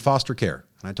that are in foster care.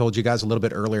 And I told you guys a little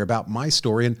bit earlier about my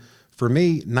story. And for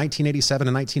me, 1987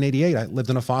 and 1988, I lived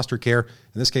in a foster care.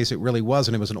 In this case, it really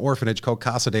wasn't. It was an orphanage called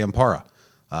Casa de Amparo.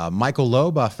 Michael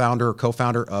Loeb,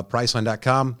 co-founder of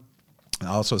Priceline.com,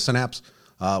 also Synapse,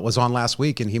 was on last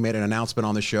week, and he made an announcement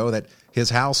on the show that his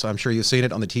house, I'm sure you've seen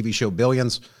it on the TV show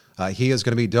Billions, he is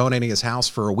going to be donating his house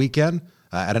for a weekend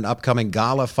at an upcoming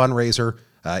gala fundraiser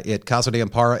at Casa de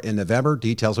Amparo in November.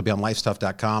 Details will be on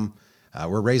lifestuff.com.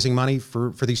 We're raising money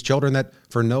for these children that,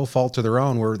 for no fault of their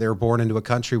own, they're born into a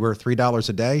country where $3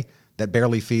 a day, that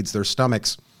barely feeds their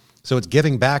stomachs. So it's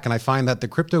giving back, and I find that the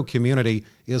crypto community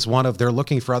is they're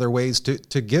looking for other ways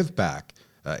to give back.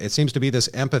 It seems to be this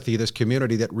empathy, this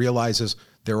community that realizes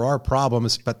there are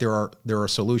problems, but there are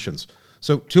solutions.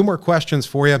 So 2 more questions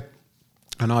for you.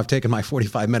 I know I've taken my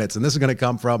 45 minutes, and this is going to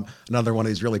come from another one of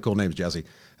these really cool names, Jesse.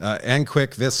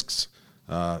 Enquistx,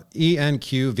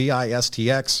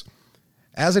 ENQVISTX.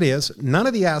 As it is, none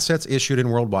of the assets issued in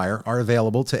WorldWire are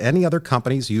available to any other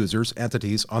companies, users,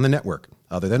 entities on the network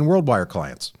other than WorldWire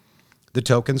clients. The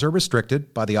tokens are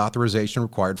restricted by the authorization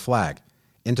required flag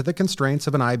into the constraints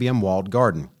of an IBM walled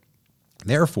garden.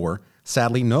 Therefore,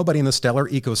 sadly, nobody in the Stellar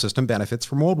ecosystem benefits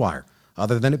from WorldWire,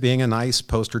 other than it being a nice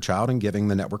poster child and giving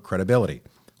the network credibility.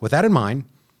 With that in mind,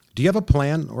 do you have a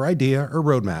plan or idea or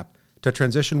roadmap to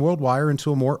transition WorldWire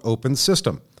into a more open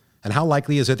system? And how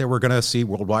likely is it that we're going to see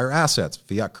WorldWire assets,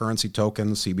 fiat currency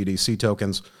tokens, CBDC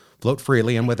tokens, float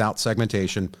freely and without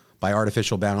segmentation by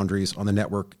artificial boundaries on the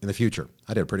network in the future?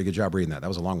 I did a pretty good job reading that. That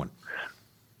was a long one.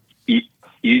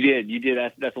 You did.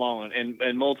 That's a long one,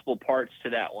 and multiple parts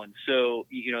to that one. So,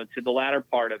 to the latter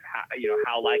part of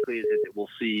how likely is it that we'll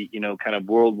see, kind of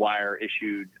WorldWire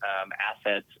issued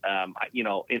assets,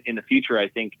 in the future, I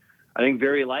think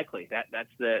very likely. That's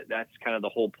kind of the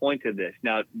whole point of this.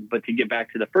 Now, but to get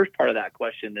back to the first part of that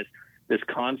question, this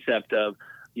concept of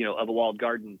a walled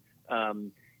garden,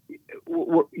 the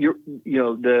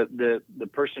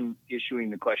person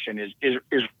issuing the question is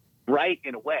right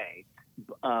in a way.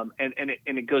 And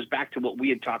it goes back to what we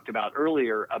had talked about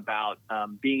earlier about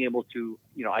being able to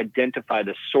identify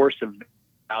the source of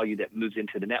value that moves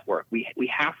into the network.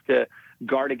 We have to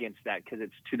guard against that because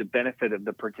it's to the benefit of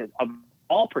of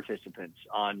all participants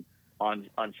on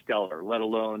Stellar, let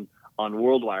alone on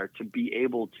WorldWire, to be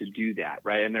able to do that,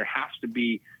 right? And there has to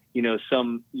be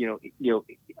some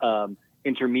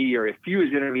intermediary, as few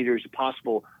as intermediaries as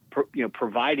possible,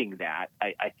 providing that.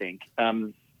 I think.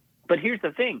 But here's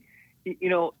the thing.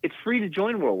 It's free to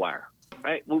join WorldWire,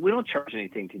 right? Well, we don't charge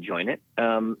anything to join it.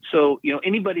 So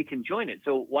anybody can join it.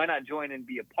 So why not join and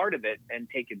be a part of it and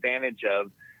take advantage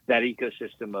of that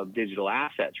ecosystem of digital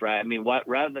assets, right? I mean,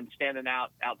 rather than standing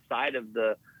outside of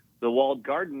the walled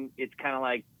garden, it's kind of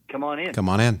like, come on in,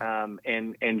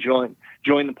 and join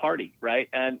the party, right?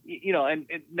 And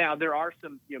and now there are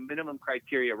some minimum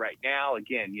criteria right now.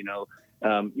 Again,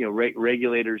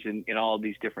 regulators in all of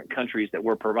these different countries that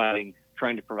we're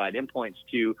trying to provide endpoints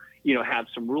to, have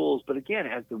some rules. But again,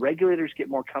 as the regulators get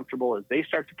more comfortable, as they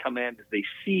start to come in, as they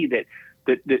see that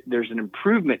there's an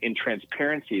improvement in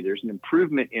transparency, there's an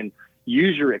improvement in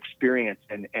user experience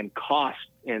and cost,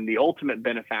 and the ultimate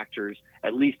benefactors,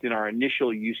 at least in our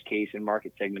initial use case and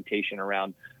market segmentation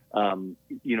around,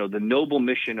 the noble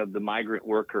mission of the migrant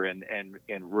worker and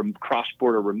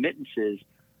cross-border remittances,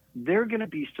 they're going to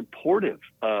be supportive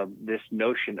of this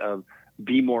notion of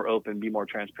be more open, be more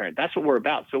transparent. That's what we're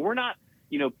about. So we're not,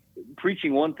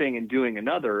 preaching one thing and doing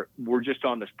another. We're just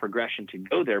on this progression to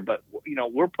go there. But,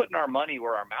 we're putting our money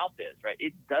where our mouth is, right?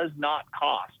 It does not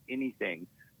cost anything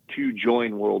to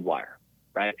join WorldWire,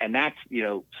 right? And that's,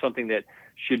 something that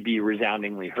should be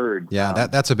resoundingly heard. Yeah,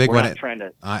 that's a big one. We're not trying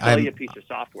to sell you a piece of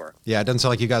software. Yeah, it doesn't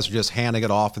sound like you guys are just handing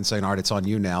it off and saying, all right, it's on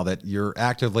you now, that you're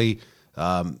actively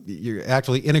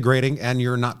integrating and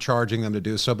you're not charging them to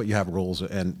do so, but you have rules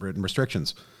and written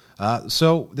restrictions.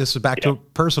 So this is back to a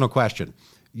personal question.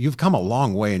 You've come a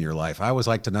long way in your life. I always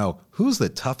like to know, who's the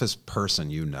toughest person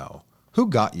you know? Who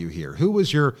got you here? Who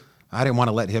was I didn't want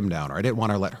to let him down, or I didn't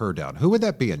want to let her down? Who would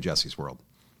that be in Jesse's world?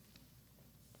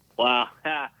 Wow.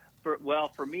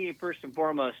 For me, first and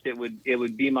foremost, it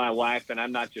would be my wife, and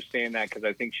I'm not just saying that because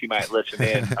I think she might listen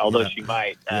in, although she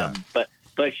might.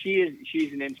 But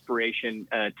she's an inspiration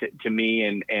to me,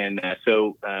 and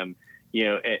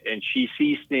she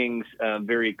sees things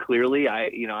very clearly.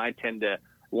 I tend to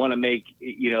want to make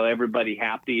everybody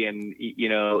happy, and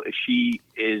she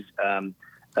is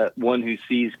one who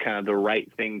sees kind of the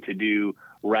right thing to do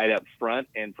right up front.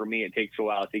 And for me, it takes a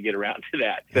while to get around to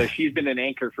that. So she's been an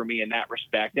anchor for me in that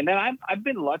respect. And then I've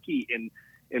been lucky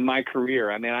in my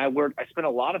career. I mean, I spent a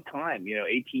lot of time,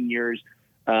 18 years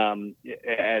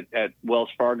at Wells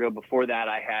Fargo. Before that,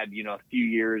 I had, a few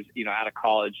years, out of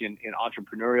college in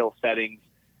entrepreneurial settings.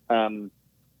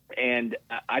 And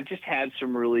I just had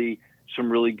some really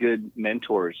really good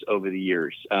mentors over the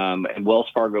years. And Wells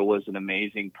Fargo was an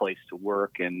amazing place to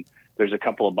work. And there's a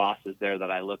couple of bosses there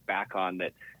that I look back on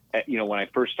that, when I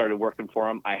first started working for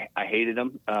them, I hated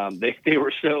them. They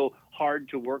were so hard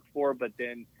to work for, but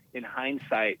then in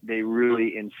hindsight, they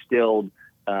really instilled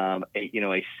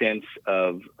a sense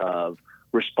of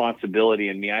responsibility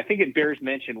in me. I think it bears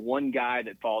mention one guy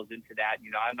that falls into that.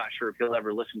 I'm not sure if he'll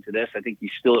ever listen to this. I think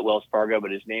he's still at Wells Fargo,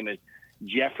 but his name is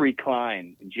Jeffrey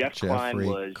Klein. Jeffrey Klein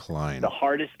was the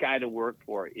hardest guy to work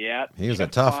for. Yeah, he was a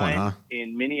tough one, huh?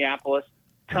 In Minneapolis,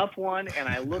 tough one. And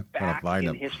I look back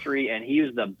in history, and he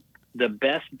was the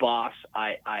best boss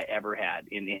I ever had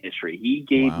in history. He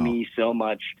gave me so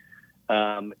much,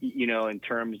 in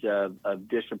terms of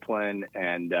discipline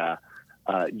and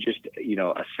just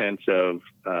a sense of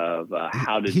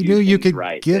how to. He knew you could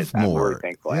right give more. Really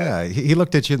thankful. Yeah, he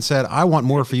looked at you and said, "I want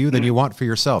more for you than you want for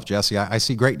yourself, Jesse. I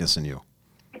see greatness in you."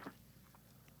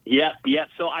 Yeah.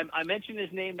 So I mentioned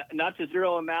his name not to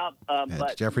zero him out,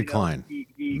 but Jeffrey Klein,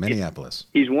 Minneapolis.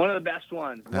 He's one of the best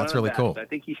ones. That's really cool. I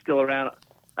think he's still around.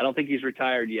 I don't think he's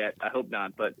retired yet. I hope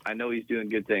not, but I know he's doing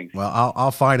good things. Well,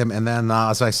 I'll find him, and then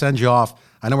as I send you off,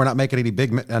 I know we're not making any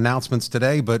big announcements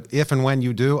today, but if and when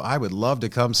you do, I would love to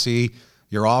come see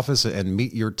your office and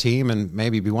meet your team, and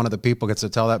maybe be one of the people gets to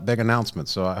tell that big announcement.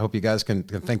 So I hope you guys can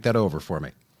think that over for me.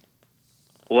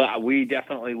 Well, we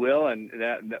definitely will, and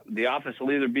the office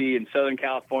will either be in Southern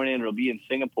California and it'll be in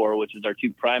Singapore, which is our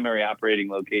two primary operating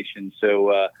locations.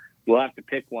 So we'll have to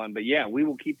pick one. But, yeah, we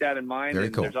will keep that in mind. Very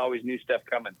cool. There's always new stuff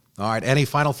coming. All right. Any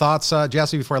final thoughts,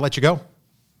 Jesse, before I let you go?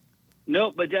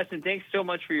 No, but, Justin, thanks so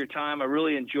much for your time. I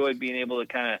really enjoyed being able to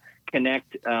kind of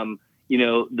connect,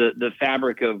 the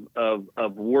fabric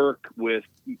of work with,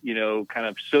 kind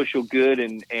of social good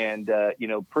and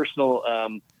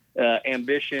personal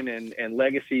ambition and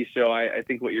legacy. So I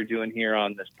think what you're doing here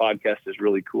on this podcast is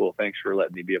really cool. Thanks for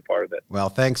letting me be a part of it. Well,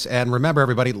 thanks. And remember,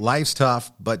 everybody, life's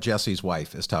tough, but Jesse's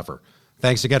wife is tougher.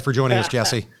 Thanks again for joining us,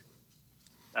 Jesse.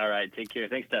 All right. Take care.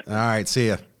 Thanks, Dustin. All right. See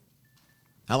ya.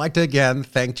 I'd like to again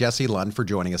thank Jesse Lund for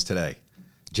joining us today.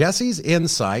 Jesse's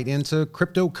insight into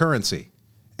cryptocurrency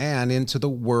and into the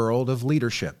world of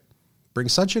leadership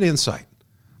brings such an insight.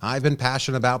 I've been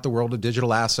passionate about the world of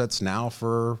digital assets now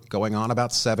for going on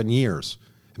about 7 years.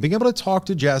 And being able to talk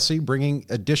to Jesse, bringing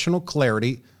additional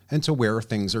clarity into where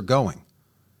things are going.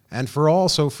 And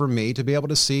for me to be able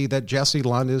to see that Jesse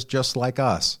Lund is just like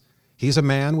us. He's a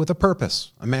man with a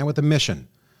purpose, a man with a mission,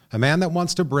 a man that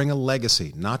wants to bring a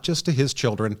legacy, not just to his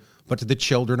children, but to the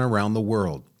children around the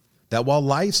world. That while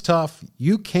life's tough,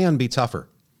 you can be tougher,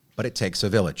 but it takes a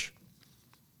village.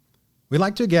 We'd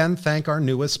like to again thank our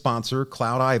newest sponsor,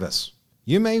 Cloud Ibis.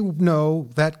 You may know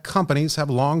that companies have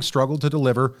long struggled to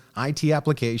deliver IT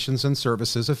applications and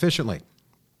services efficiently.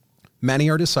 Many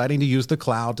are deciding to use the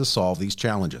cloud to solve these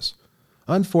challenges.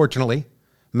 Unfortunately,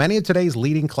 many of today's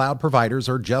leading cloud providers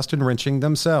are just enriching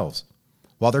themselves,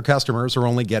 while their customers are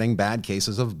only getting bad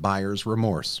cases of buyer's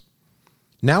remorse.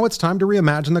 Now it's time to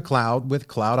reimagine the cloud with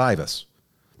Cloud Ibis,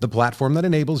 the platform that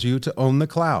enables you to own the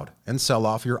cloud and sell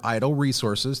off your idle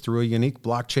resources through a unique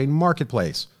blockchain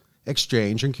marketplace,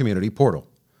 exchange, and community portal.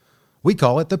 We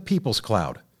call it the People's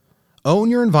Cloud.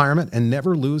 Own your environment and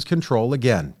never lose control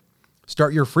again.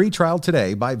 Start your free trial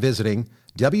today by visiting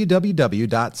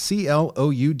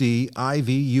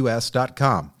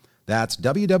www.cloudivus.com. That's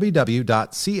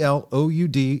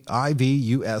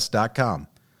www.cloudivus.com.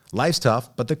 Life's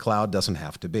tough, but the cloud doesn't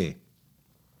have to be.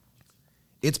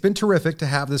 It's been terrific to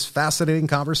have this fascinating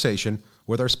conversation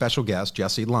with our special guest,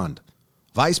 Jesse Lund,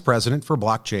 Vice President for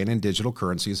Blockchain and Digital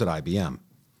Currencies at IBM.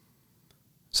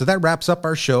 So that wraps up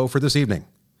our show for this evening.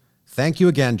 Thank you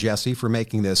again, Jesse, for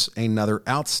making this another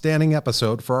outstanding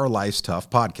episode for our Life's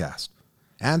Tough podcast.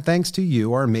 And thanks to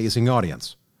you, our amazing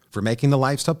audience, for making the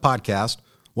Life's Tough podcast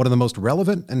one of the most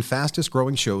relevant and fastest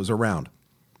growing shows around.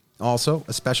 Also,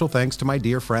 a special thanks to my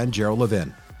dear friend, Gerald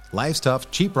Levin, Life's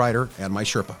Tough chief writer and my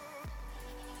Sherpa.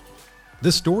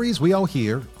 The stories we all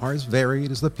hear are as varied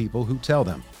as the people who tell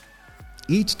them.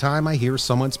 Each time I hear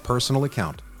someone's personal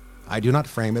account, I do not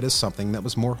frame it as something that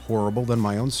was more horrible than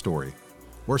my own story,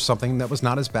 or something that was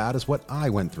not as bad as what I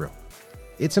went through.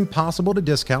 It's impossible to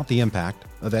discount the impact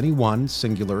of any one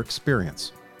singular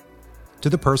experience. To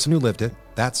the person who lived it,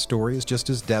 that story is just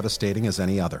as devastating as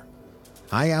any other.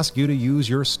 I ask you to use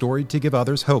your story to give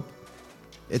others hope.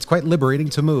 It's quite liberating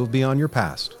to move beyond your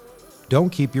past. Don't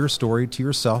keep your story to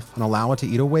yourself and allow it to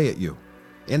eat away at you.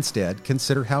 Instead,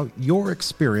 consider how your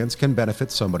experience can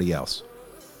benefit somebody else.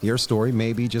 Your story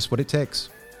may be just what it takes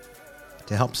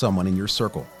to help someone in your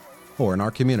circle or in our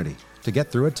community to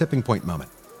get through a tipping point moment.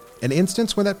 An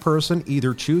instance when that person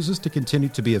either chooses to continue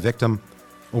to be a victim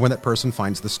or when that person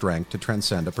finds the strength to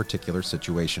transcend a particular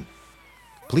situation.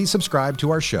 Please subscribe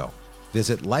to our show.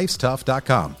 Visit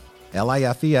lifestuff.com,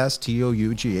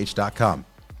 lifestough.com,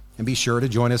 and be sure to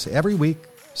join us every week,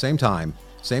 same time,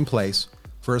 same place,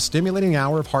 for a stimulating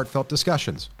hour of heartfelt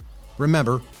discussions.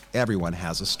 Remember, everyone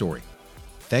has a story.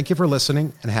 Thank you for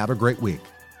listening and have a great week.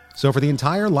 So for the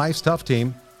entire Life's Tough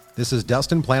team, this is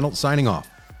Dustin Planolt signing off.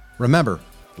 Remember,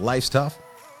 life's tough,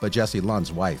 but Jesse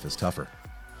Lund's wife is tougher.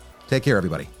 Take care,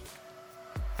 everybody.